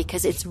shower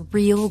because it's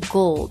real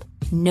gold,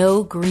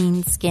 no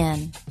green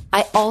skin.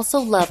 I also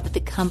love that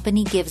the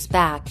company gives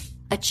back.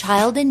 A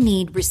child in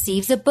need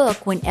receives a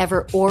book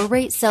whenever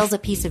Aurate sells a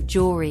piece of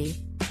jewelry.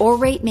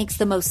 Aurate makes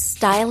the most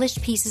stylish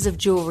pieces of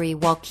jewelry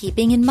while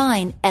keeping in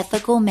mind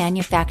ethical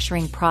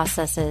manufacturing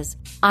processes.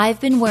 I've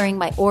been wearing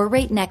my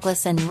Aurate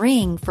necklace and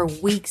ring for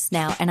weeks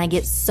now, and I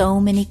get so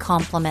many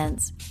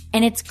compliments.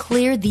 And it's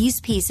clear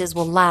these pieces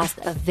will last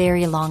a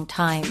very long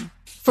time.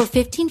 For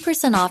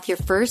 15% off your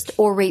first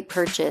Aurate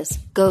purchase,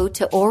 go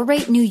to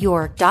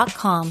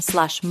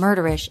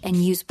auratenewyork.com/murderish and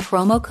use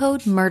promo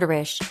code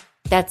murderish.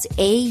 That's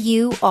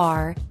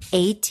AURATE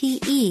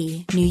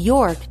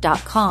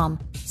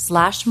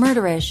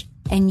newyork.com/murderish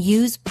and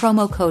use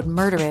promo code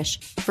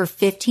murderish for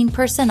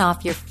 15%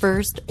 off your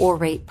first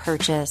Aurate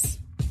purchase.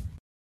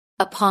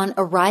 Upon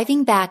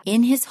arriving back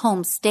in his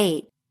home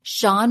state,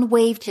 Sean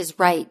waived his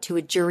right to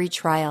a jury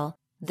trial.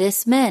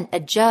 This meant a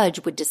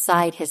judge would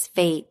decide his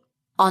fate.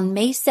 On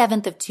May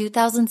 7th of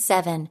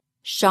 2007,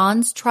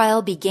 Sean's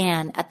trial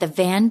began at the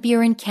Van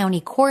Buren County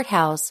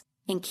Courthouse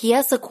in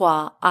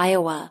Keosauqua,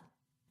 Iowa.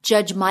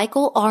 Judge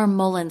Michael R.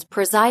 Mullins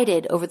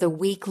presided over the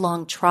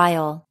week-long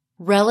trial.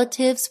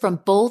 Relatives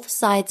from both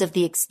sides of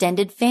the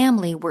extended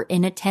family were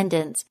in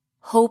attendance,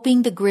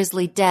 hoping the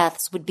grisly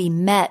deaths would be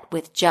met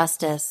with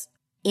justice.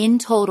 In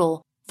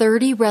total,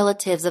 30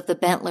 relatives of the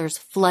Bentlers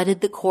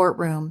flooded the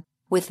courtroom,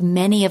 with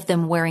many of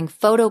them wearing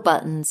photo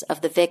buttons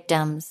of the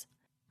victims.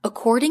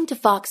 According to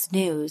Fox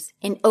News,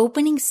 in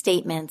opening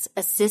statements,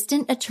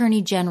 Assistant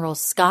Attorney General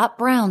Scott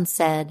Brown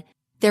said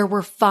there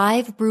were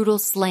 5 brutal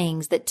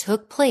slayings that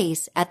took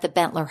place at the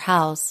Bentler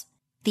house.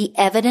 The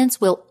evidence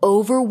will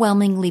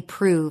overwhelmingly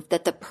prove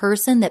that the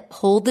person that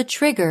pulled the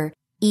trigger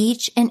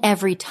each and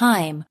every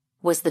time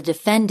was the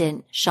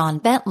defendant, Sean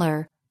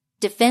Bentler.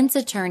 Defense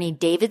attorney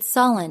David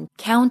Sullen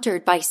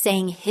countered by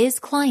saying his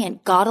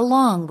client got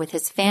along with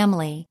his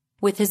family,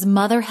 with his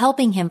mother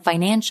helping him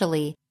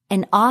financially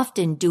and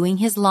often doing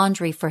his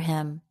laundry for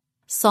him.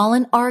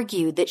 Solon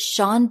argued that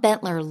Sean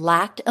Bentler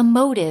lacked a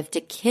motive to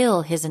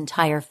kill his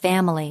entire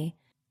family.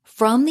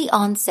 From the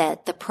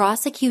onset, the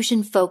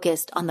prosecution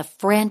focused on the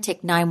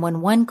frantic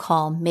 911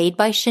 call made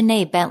by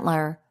Shanae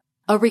Bentler.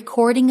 A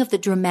recording of the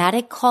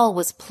dramatic call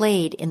was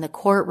played in the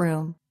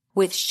courtroom,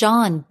 with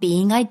Sean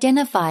being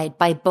identified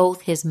by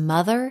both his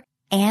mother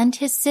and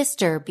his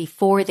sister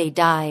before they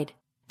died.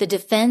 The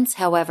defense,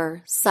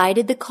 however,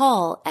 cited the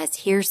call as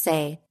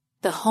hearsay.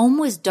 The home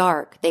was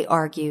dark, they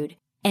argued,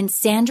 and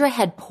Sandra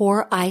had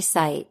poor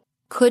eyesight.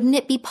 Couldn't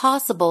it be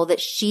possible that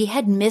she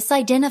had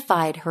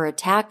misidentified her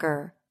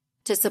attacker?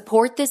 To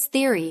support this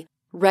theory,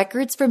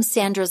 records from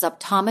Sandra's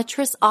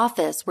optometrist's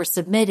office were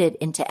submitted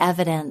into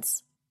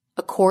evidence.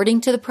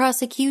 According to the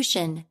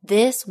prosecution,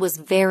 this was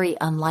very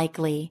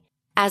unlikely.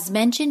 As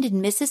mentioned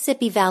in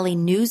Mississippi Valley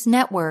News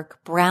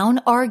Network,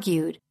 Brown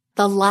argued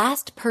the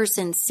last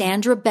person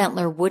Sandra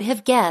Bentler would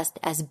have guessed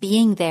as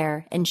being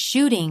there and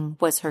shooting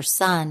was her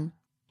son.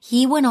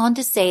 He went on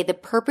to say the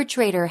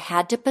perpetrator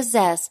had to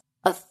possess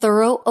a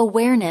thorough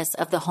awareness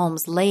of the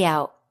home's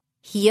layout.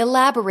 He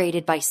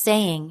elaborated by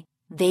saying,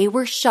 they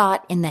were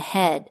shot in the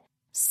head.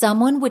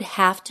 Someone would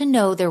have to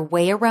know their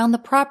way around the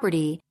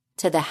property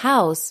to the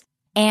house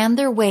and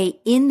their way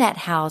in that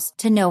house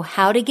to know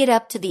how to get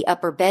up to the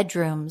upper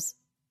bedrooms.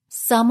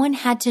 Someone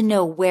had to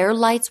know where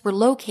lights were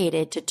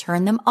located to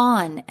turn them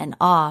on and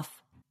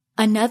off.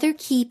 Another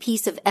key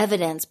piece of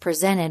evidence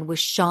presented was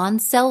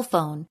Sean's cell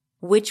phone,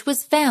 which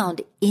was found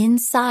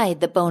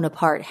inside the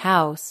Bonaparte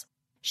house.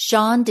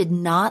 Sean did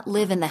not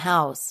live in the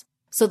house,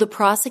 so the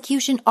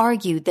prosecution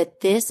argued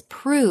that this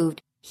proved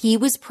he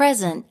was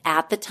present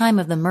at the time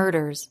of the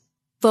murders.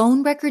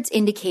 Phone records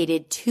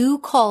indicated 2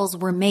 calls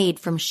were made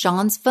from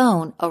Sean's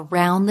phone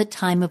around the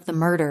time of the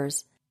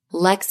murders.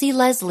 Lexi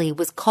Leslie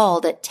was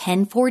called at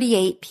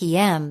 10:48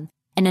 p.m.,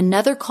 and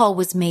another call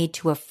was made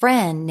to a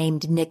friend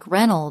named Nick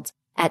Reynolds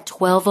at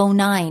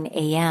 12:09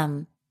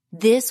 a.m.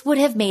 This would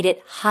have made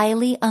it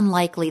highly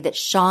unlikely that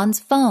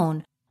Sean's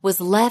phone was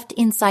left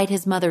inside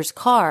his mother's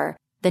car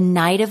the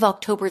night of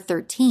October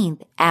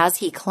 13th, as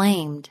he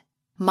claimed.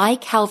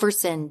 Mike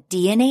Halverson,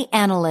 DNA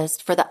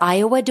analyst for the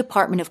Iowa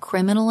Department of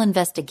Criminal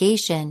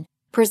Investigation,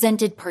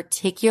 presented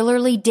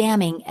particularly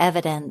damning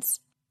evidence.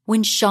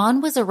 When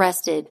Sean was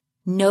arrested,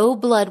 no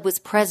blood was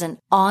present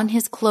on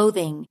his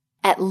clothing,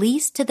 at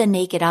least to the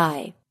naked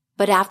eye.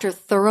 But after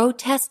thorough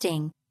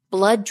testing,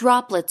 blood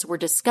droplets were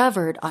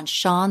discovered on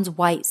Sean's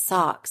white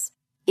socks.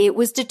 It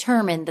was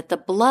determined that the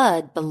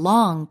blood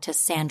belonged to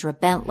Sandra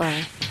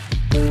Bentler.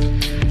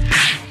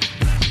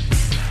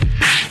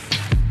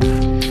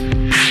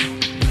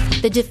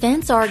 The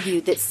defense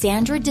argued that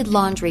Sandra did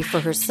laundry for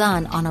her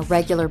son on a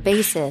regular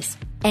basis,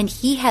 and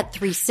he had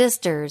 3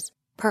 sisters.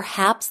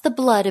 Perhaps the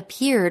blood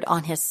appeared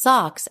on his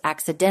socks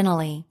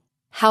accidentally.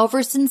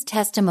 Halverson's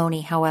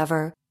testimony,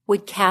 however,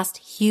 would cast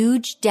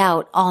huge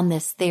doubt on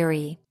this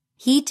theory.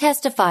 He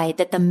testified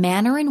that the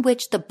manner in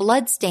which the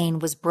blood stain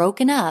was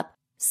broken up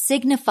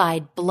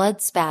signified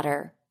blood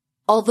spatter.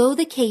 Although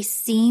the case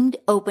seemed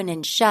open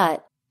and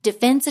shut,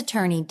 defense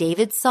attorney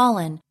David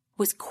Solon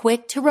was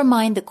quick to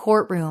remind the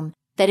courtroom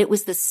that it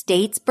was the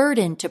state's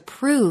burden to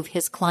prove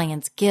his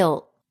client's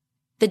guilt.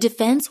 The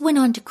defense went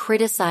on to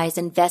criticize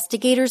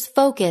investigators'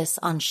 focus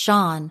on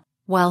Sean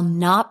while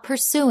not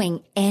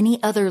pursuing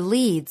any other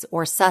leads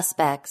or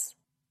suspects.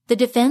 The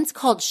defense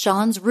called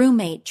Sean's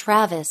roommate,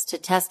 Travis, to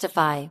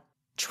testify.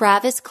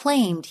 Travis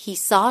claimed he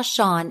saw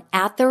Sean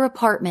at their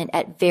apartment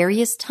at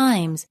various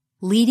times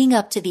leading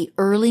up to the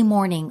early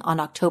morning on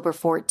October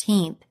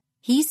 14th.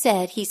 He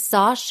said he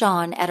saw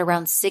Sean at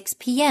around 6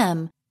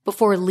 p.m.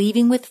 before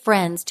leaving with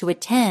friends to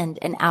attend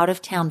an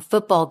out-of-town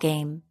football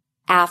game.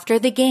 After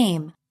the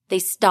game, they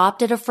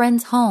stopped at a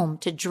friend's home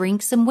to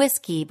drink some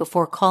whiskey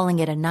before calling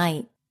it a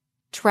night.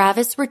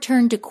 Travis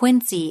returned to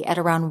Quincy at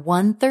around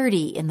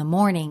 1:30 in the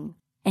morning,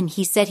 and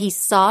he said he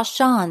saw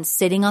Sean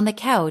sitting on the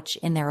couch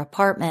in their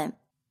apartment.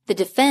 The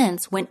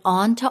defense went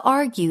on to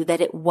argue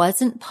that it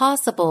wasn't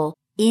possible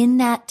in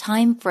that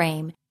time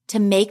frame to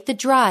make the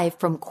drive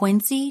from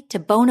Quincy to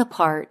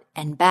Bonaparte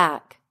and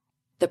back.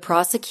 The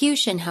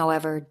prosecution,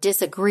 however,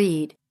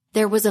 disagreed.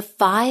 There was a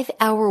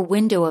 5-hour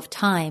window of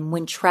time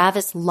when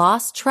Travis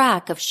lost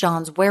track of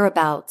Sean's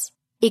whereabouts.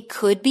 It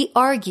could be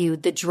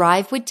argued the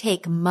drive would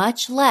take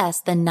much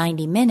less than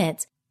 90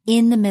 minutes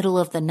in the middle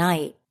of the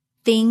night.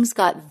 Things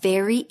got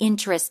very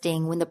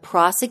interesting when the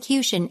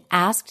prosecution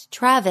asked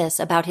Travis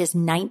about his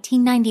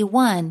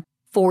 1991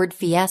 Ford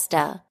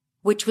Fiesta,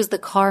 which was the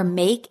car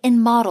make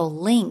and model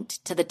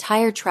linked to the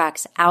tire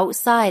tracks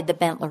outside the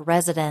Bentler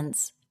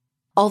residence.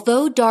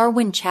 Although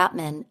Darwin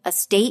Chapman, a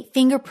state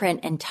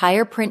fingerprint and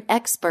tire print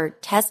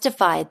expert,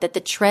 testified that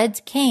the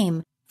treads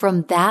came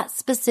from that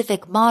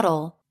specific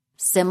model,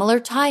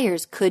 similar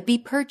tires could be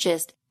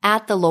purchased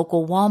at the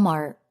local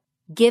Walmart.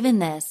 Given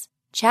this,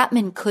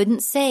 Chapman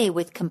couldn't say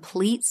with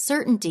complete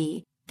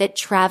certainty that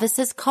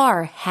Travis's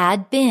car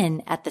had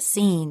been at the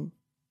scene.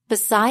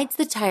 Besides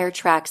the tire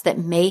tracks that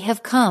may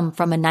have come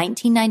from a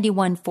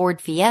 1991 Ford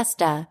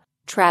Fiesta,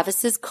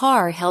 Travis's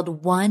car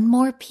held one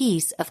more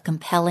piece of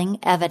compelling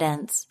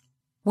evidence.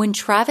 When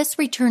Travis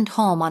returned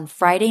home on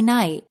Friday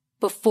night,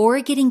 before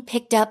getting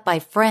picked up by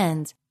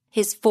friends,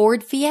 his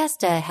Ford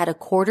Fiesta had a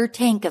quarter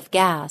tank of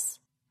gas.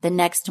 The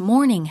next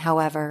morning,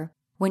 however,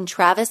 when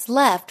Travis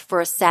left for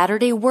a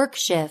Saturday work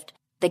shift,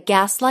 the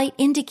gaslight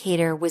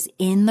indicator was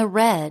in the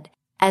red,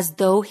 as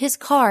though his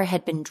car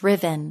had been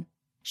driven.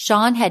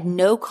 Sean had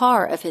no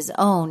car of his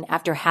own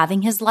after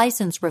having his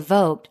license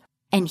revoked,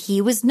 and he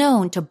was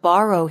known to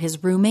borrow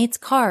his roommates'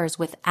 cars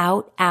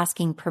without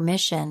asking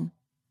permission.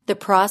 The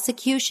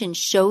prosecution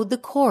showed the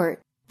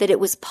court that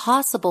it was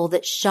possible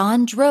that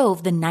Sean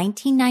drove the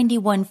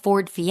 1991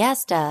 Ford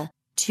Fiesta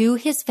to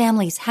his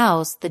family's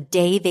house the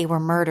day they were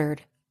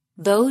murdered.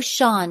 Though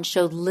Sean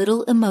showed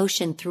little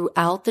emotion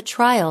throughout the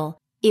trial,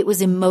 it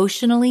was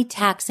emotionally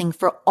taxing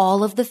for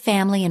all of the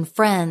family and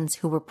friends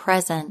who were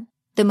present.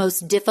 The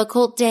most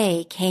difficult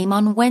day came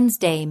on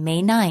Wednesday,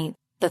 May 9th,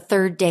 the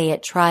third day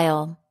at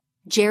trial.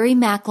 Jerry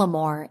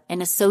McLemore,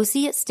 an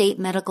associate state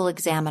medical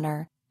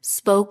examiner,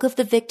 spoke of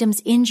the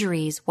victim's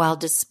injuries while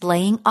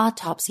displaying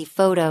autopsy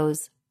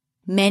photos.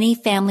 Many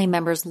family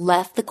members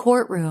left the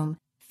courtroom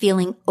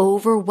feeling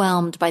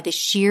overwhelmed by the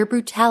sheer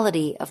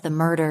brutality of the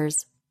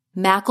murders.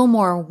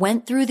 McLemore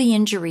went through the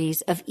injuries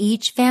of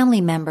each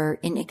family member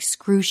in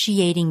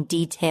excruciating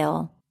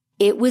detail.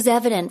 It was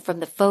evident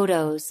from the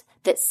photos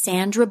that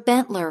Sandra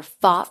Bentler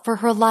fought for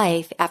her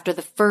life after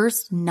the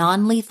first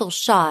non-lethal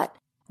shot,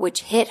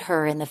 which hit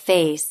her in the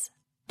face.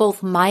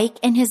 Both Mike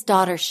and his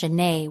daughter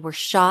Shanae were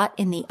shot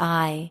in the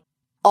eye.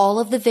 All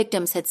of the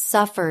victims had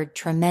suffered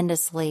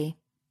tremendously.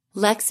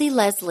 Lexi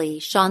Leslie,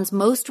 Sean's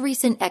most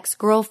recent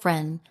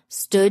ex-girlfriend,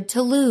 stood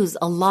to lose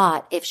a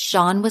lot if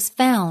Sean was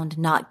found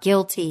not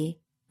guilty.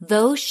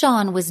 Though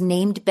Sean was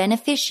named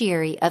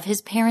beneficiary of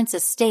his parents'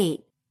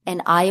 estate,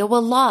 and Iowa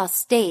law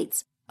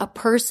states a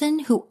person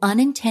who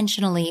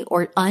unintentionally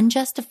or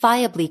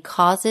unjustifiably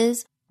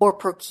causes or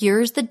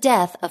procures the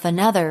death of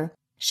another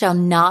shall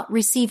not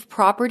receive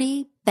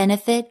property,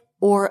 benefit,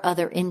 or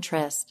other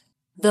interest.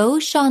 Though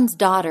Sean's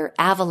daughter,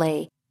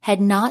 Avalae,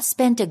 had not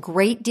spent a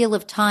great deal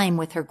of time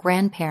with her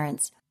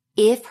grandparents,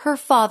 if her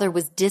father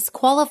was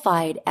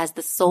disqualified as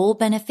the sole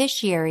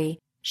beneficiary,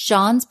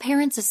 Sean's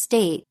parents'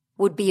 estate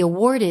would be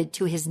awarded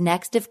to his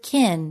next of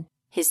kin,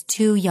 his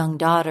two young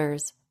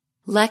daughters.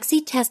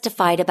 Lexi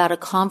testified about a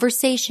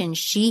conversation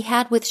she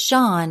had with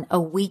Sean a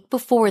week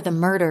before the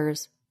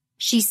murders.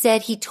 She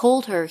said he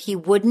told her he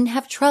wouldn't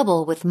have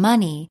trouble with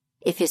money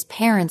if his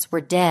parents were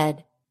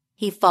dead.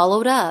 He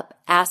followed up,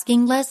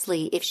 asking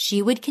Leslie if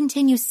she would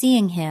continue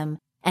seeing him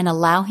and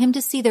allow him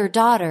to see their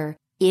daughter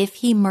if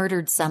he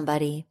murdered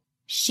somebody.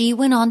 She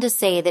went on to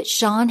say that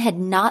Sean had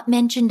not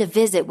mentioned a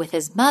visit with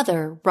his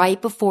mother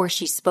right before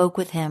she spoke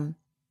with him.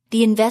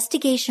 The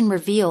investigation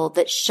revealed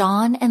that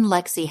Sean and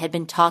Lexi had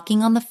been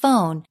talking on the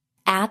phone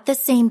at the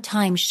same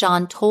time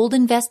Sean told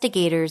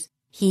investigators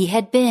he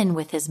had been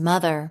with his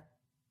mother.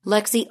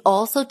 Lexi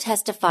also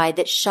testified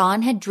that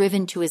Sean had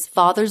driven to his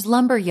father's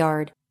lumber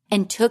yard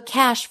and took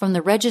cash from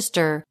the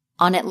register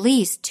on at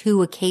least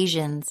 2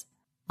 occasions.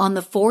 On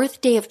the 4th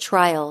day of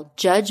trial,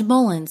 Judge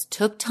Mullins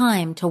took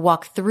time to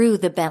walk through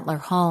the Bentler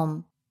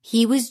home.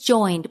 He was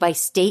joined by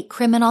state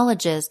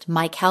criminologist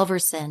Mike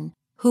Halverson,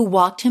 who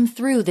walked him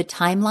through the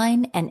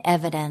timeline and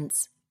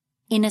evidence.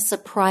 In a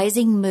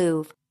surprising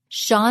move,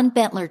 Sean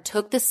Bentler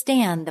took the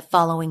stand the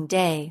following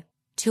day.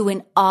 To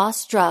an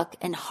awestruck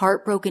and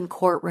heartbroken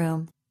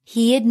courtroom,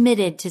 he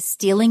admitted to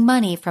stealing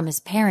money from his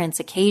parents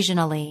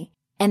occasionally,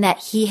 and that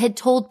he had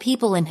told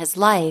people in his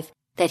life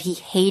that he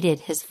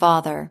hated his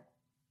father.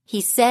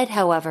 He said,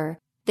 however,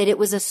 that it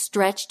was a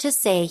stretch to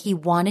say he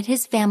wanted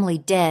his family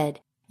dead,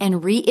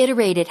 and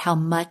reiterated how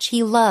much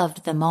he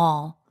loved them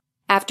all.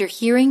 After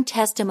hearing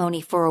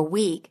testimony for a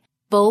week,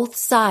 both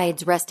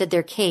sides rested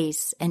their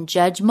case, and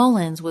Judge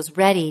Mullins was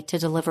ready to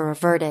deliver a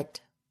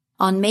verdict.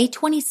 On May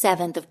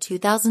 27th of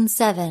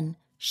 2007,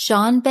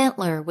 Sean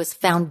Bentler was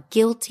found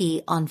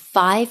guilty on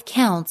 5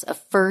 counts of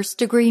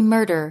first-degree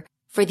murder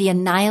for the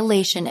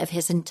annihilation of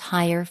his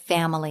entire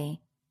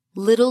family.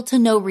 Little to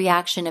no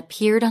reaction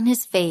appeared on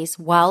his face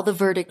while the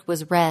verdict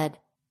was read.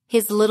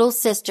 His little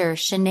sister,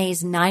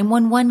 Shanae's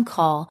 911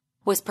 call,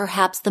 was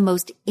perhaps the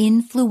most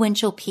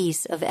influential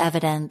piece of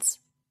evidence.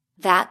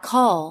 That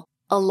call,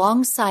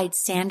 alongside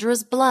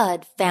Sandra's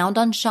blood found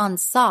on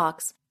Sean's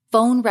socks,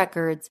 phone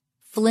records,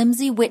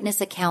 flimsy witness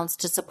accounts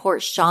to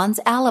support Sean's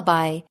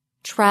alibi,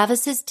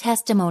 Travis's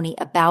testimony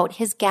about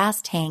his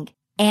gas tank,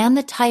 and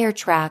the tire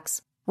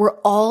tracks were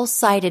all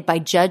cited by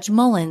Judge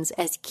Mullins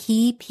as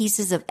key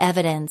pieces of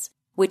evidence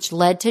which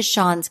led to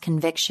Sean's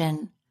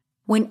conviction.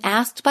 When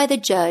asked by the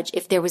judge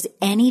if there was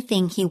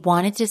anything he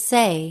wanted to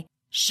say,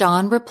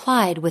 Sean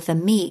replied with a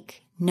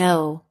meek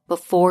no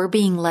before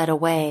being led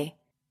away.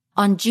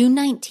 On June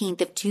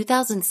 19th of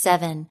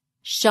 2007,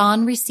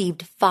 Sean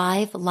received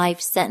 5 life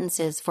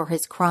sentences for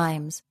his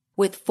crimes,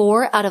 with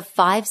 4 out of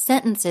 5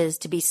 sentences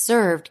to be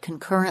served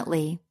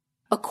concurrently.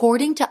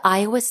 According to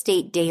Iowa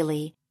State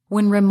Daily,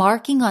 when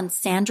remarking on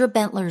Sandra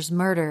Bentler's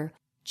murder,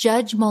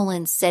 Judge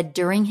Mullins said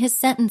during his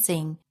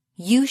sentencing,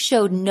 "You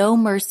showed no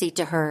mercy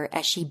to her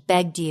as she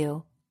begged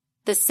you."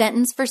 The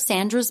sentence for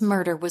Sandra's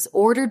murder was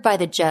ordered by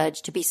the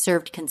judge to be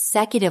served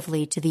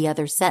consecutively to the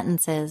other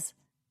sentences.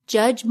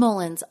 Judge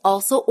Mullins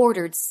also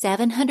ordered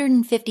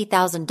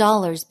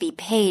 $750,000 be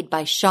paid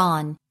by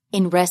Sean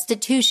in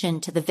restitution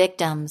to the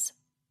victims.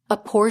 A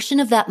portion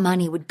of that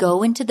money would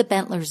go into the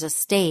Bentlers'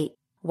 estate,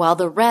 while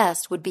the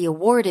rest would be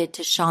awarded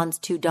to Sean's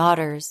 2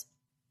 daughters.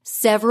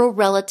 Several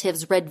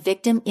relatives read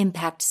victim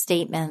impact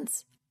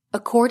statements.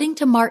 According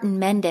to Martin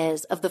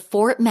Mendez of the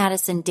Fort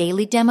Madison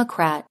Daily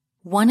Democrat,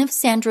 one of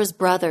Sandra's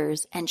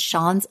brothers and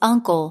Sean's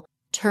uncle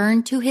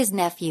turned to his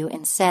nephew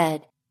and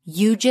said,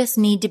 "You just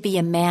need to be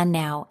a man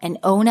now and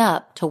own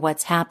up to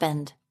what's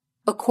happened."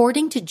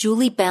 According to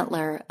Julie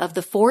Bentler of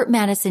the Fort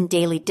Madison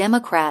Daily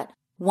Democrat,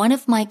 one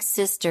of Mike's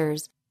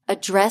sisters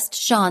addressed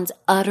Sean's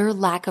utter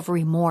lack of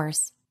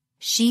remorse.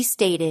 She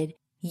stated,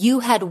 "You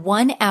had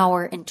 1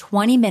 hour and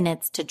 20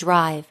 minutes to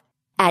drive.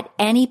 At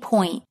any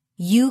point,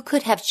 you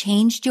could have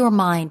changed your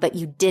mind, but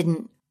you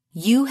didn't.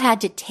 You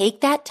had to take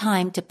that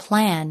time to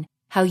plan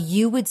how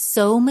you would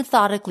so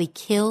methodically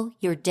kill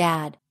your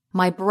dad,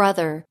 my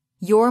brother,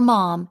 your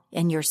mom,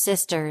 and your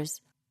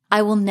sisters.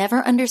 I will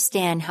never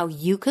understand how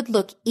you could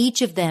look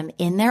each of them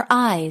in their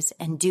eyes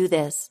and do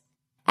this."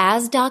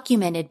 As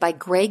documented by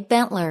Greg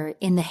Bentler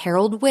in the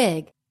Herald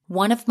Whig,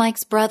 one of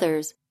Mike's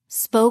brothers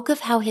spoke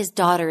of how his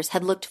daughters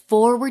had looked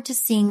forward to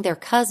seeing their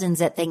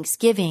cousins at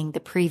Thanksgiving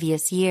the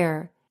previous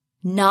year.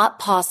 "Not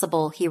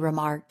possible," he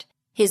remarked,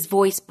 his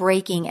voice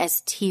breaking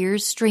as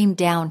tears streamed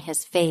down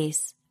his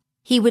face.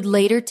 He would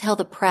later tell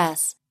the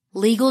press,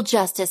 "Legal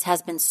justice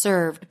has been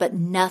served, but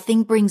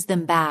nothing brings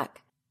them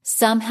back.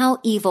 Somehow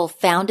evil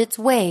found its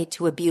way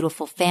to a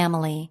beautiful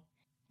family."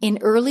 In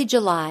early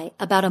July,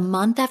 about a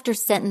month after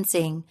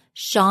sentencing,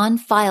 Sean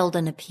filed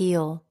an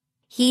appeal.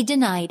 He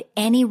denied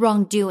any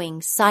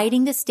wrongdoing,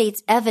 citing the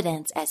state's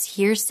evidence as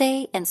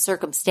hearsay and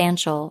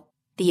circumstantial.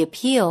 The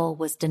appeal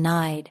was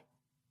denied.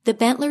 The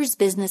Bentlers'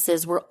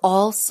 businesses were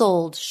all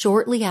sold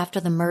shortly after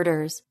the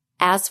murders.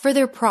 As for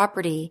their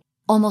property,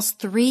 almost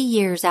 3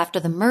 years after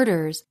the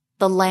murders,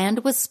 the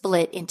land was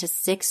split into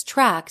 6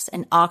 tracts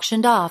and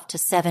auctioned off to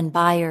 7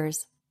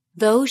 buyers.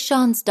 Though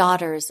Sean's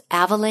daughters,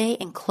 Avale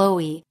and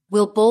Chloe,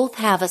 will both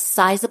have a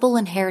sizable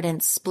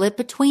inheritance split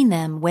between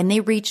them when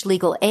they reach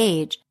legal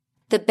age,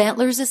 the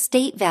Bentlers'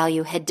 estate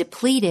value had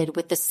depleted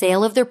with the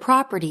sale of their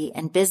property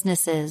and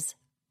businesses.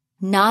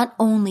 Not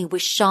only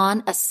was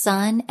Sean a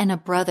son and a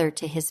brother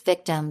to his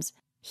victims,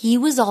 he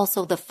was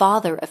also the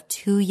father of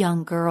 2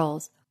 young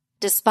girls.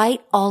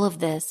 Despite all of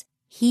this,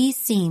 he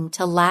seemed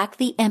to lack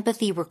the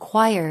empathy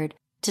required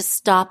to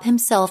stop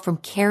himself from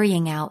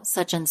carrying out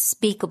such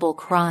unspeakable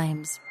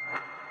crimes.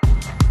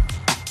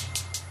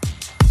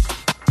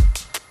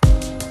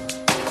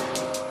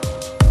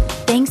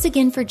 Thanks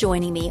again for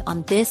joining me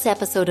on this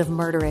episode of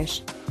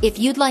Murderish. If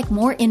you'd like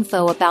more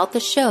info about the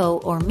show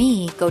or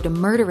me, go to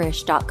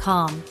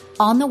murderish.com.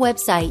 On the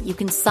website, you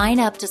can sign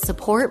up to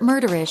support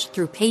Murderish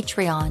through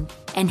Patreon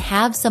and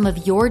have some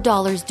of your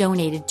dollars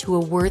donated to a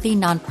worthy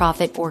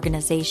nonprofit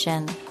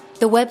organization.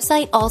 The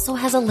website also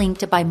has a link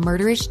to buy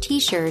Murderish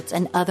t-shirts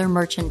and other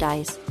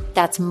merchandise.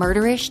 That's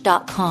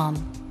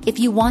murderish.com. If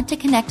you want to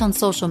connect on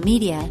social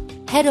media,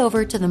 head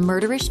over to the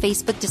Murderish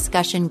Facebook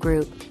discussion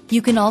group.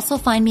 You can also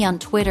find me on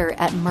Twitter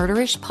at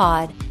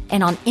MurderishPod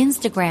and on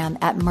Instagram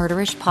at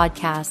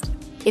MurderishPodcast.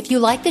 If you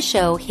like the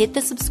show, hit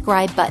the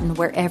subscribe button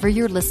wherever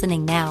you're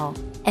listening now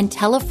and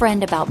tell a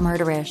friend about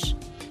Murderish.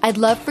 I'd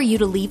love for you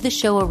to leave the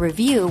show a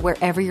review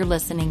wherever you're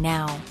listening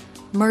now.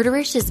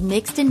 Murderish is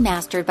mixed and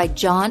mastered by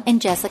John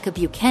and Jessica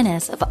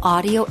Buchanan of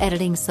Audio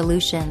Editing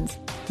Solutions.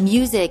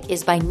 Music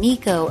is by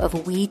Nico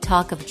of We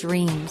Talk of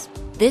Dreams.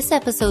 This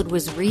episode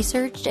was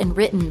researched and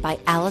written by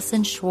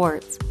Allison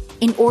Schwartz.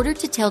 In order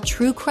to tell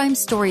true crime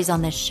stories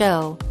on this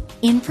show,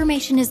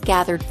 information is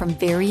gathered from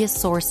various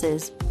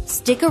sources.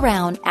 Stick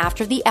around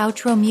after the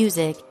outro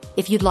music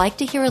if you'd like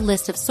to hear a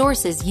list of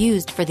sources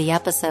used for the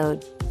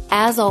episode.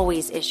 As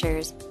always,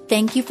 Ishers,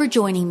 thank you for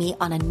joining me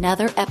on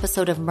another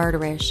episode of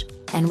Murderish.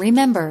 And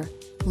remember,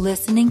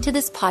 listening to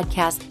this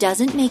podcast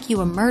doesn't make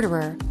you a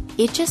murderer.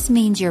 It just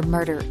means you're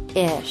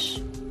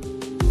murder-ish.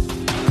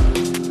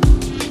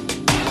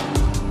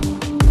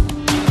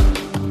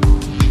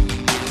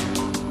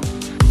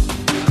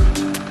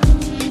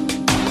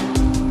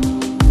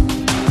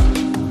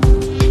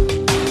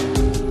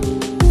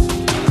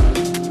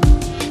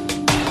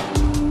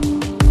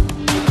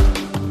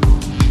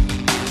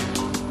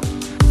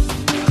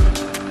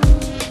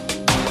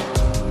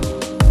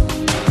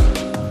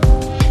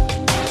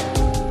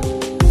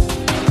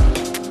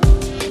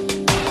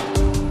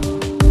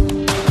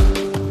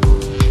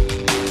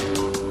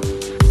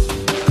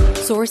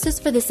 Sources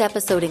for this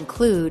episode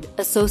include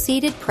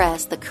Associated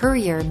Press, The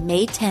Courier,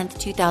 May 10,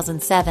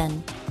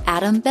 2007,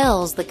 Adam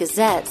Bell's The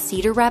Gazette,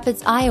 Cedar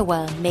Rapids,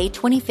 Iowa, May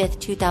 25,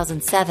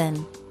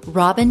 2007,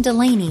 Robin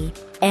Delaney,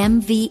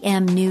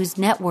 MVM News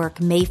Network,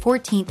 May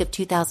 14,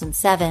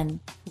 2007,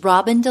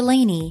 Robin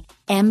Delaney,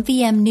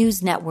 MVM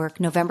News Network,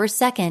 November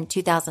 2,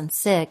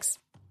 2006,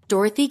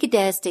 Dorothy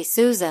Geddes de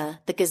Souza,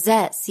 The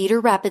Gazette, Cedar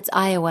Rapids,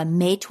 Iowa,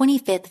 May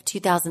 25,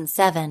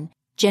 2007,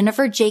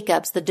 Jennifer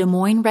Jacobs, the Des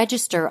Moines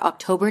Register,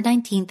 October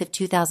 19th of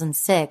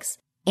 2006.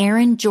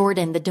 Aaron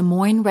Jordan, the Des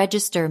Moines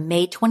Register,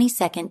 May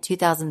 22nd,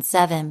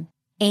 2007.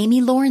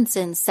 Amy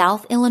Lawrenson,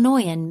 South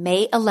Illinoisan,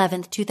 May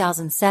 11th,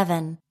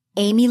 2007.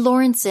 Amy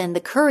Lawrenson,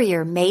 The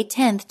Courier, May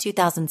 10th,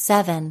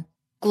 2007.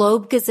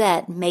 Globe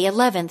Gazette, May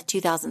 11th,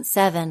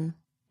 2007.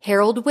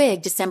 Herald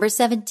Whig, December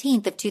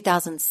 17th of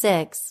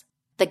 2006.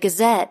 The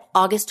Gazette,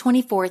 August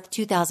 24th,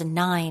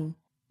 2009.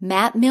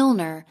 Matt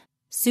Milner,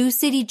 Sioux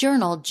City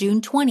Journal, June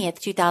 20th,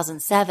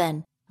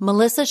 2007.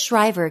 Melissa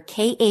Shriver,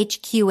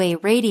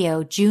 KHQA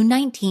Radio, June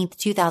 19th,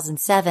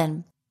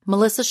 2007.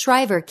 Melissa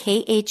Shriver,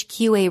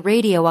 KHQA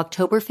Radio,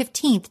 October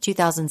 15th,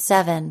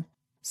 2007.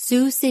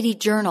 Sioux City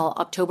Journal,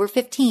 October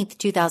 15th,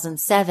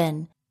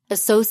 2007.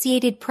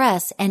 Associated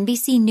Press,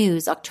 NBC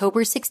News,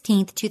 October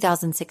 16th,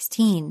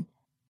 2016.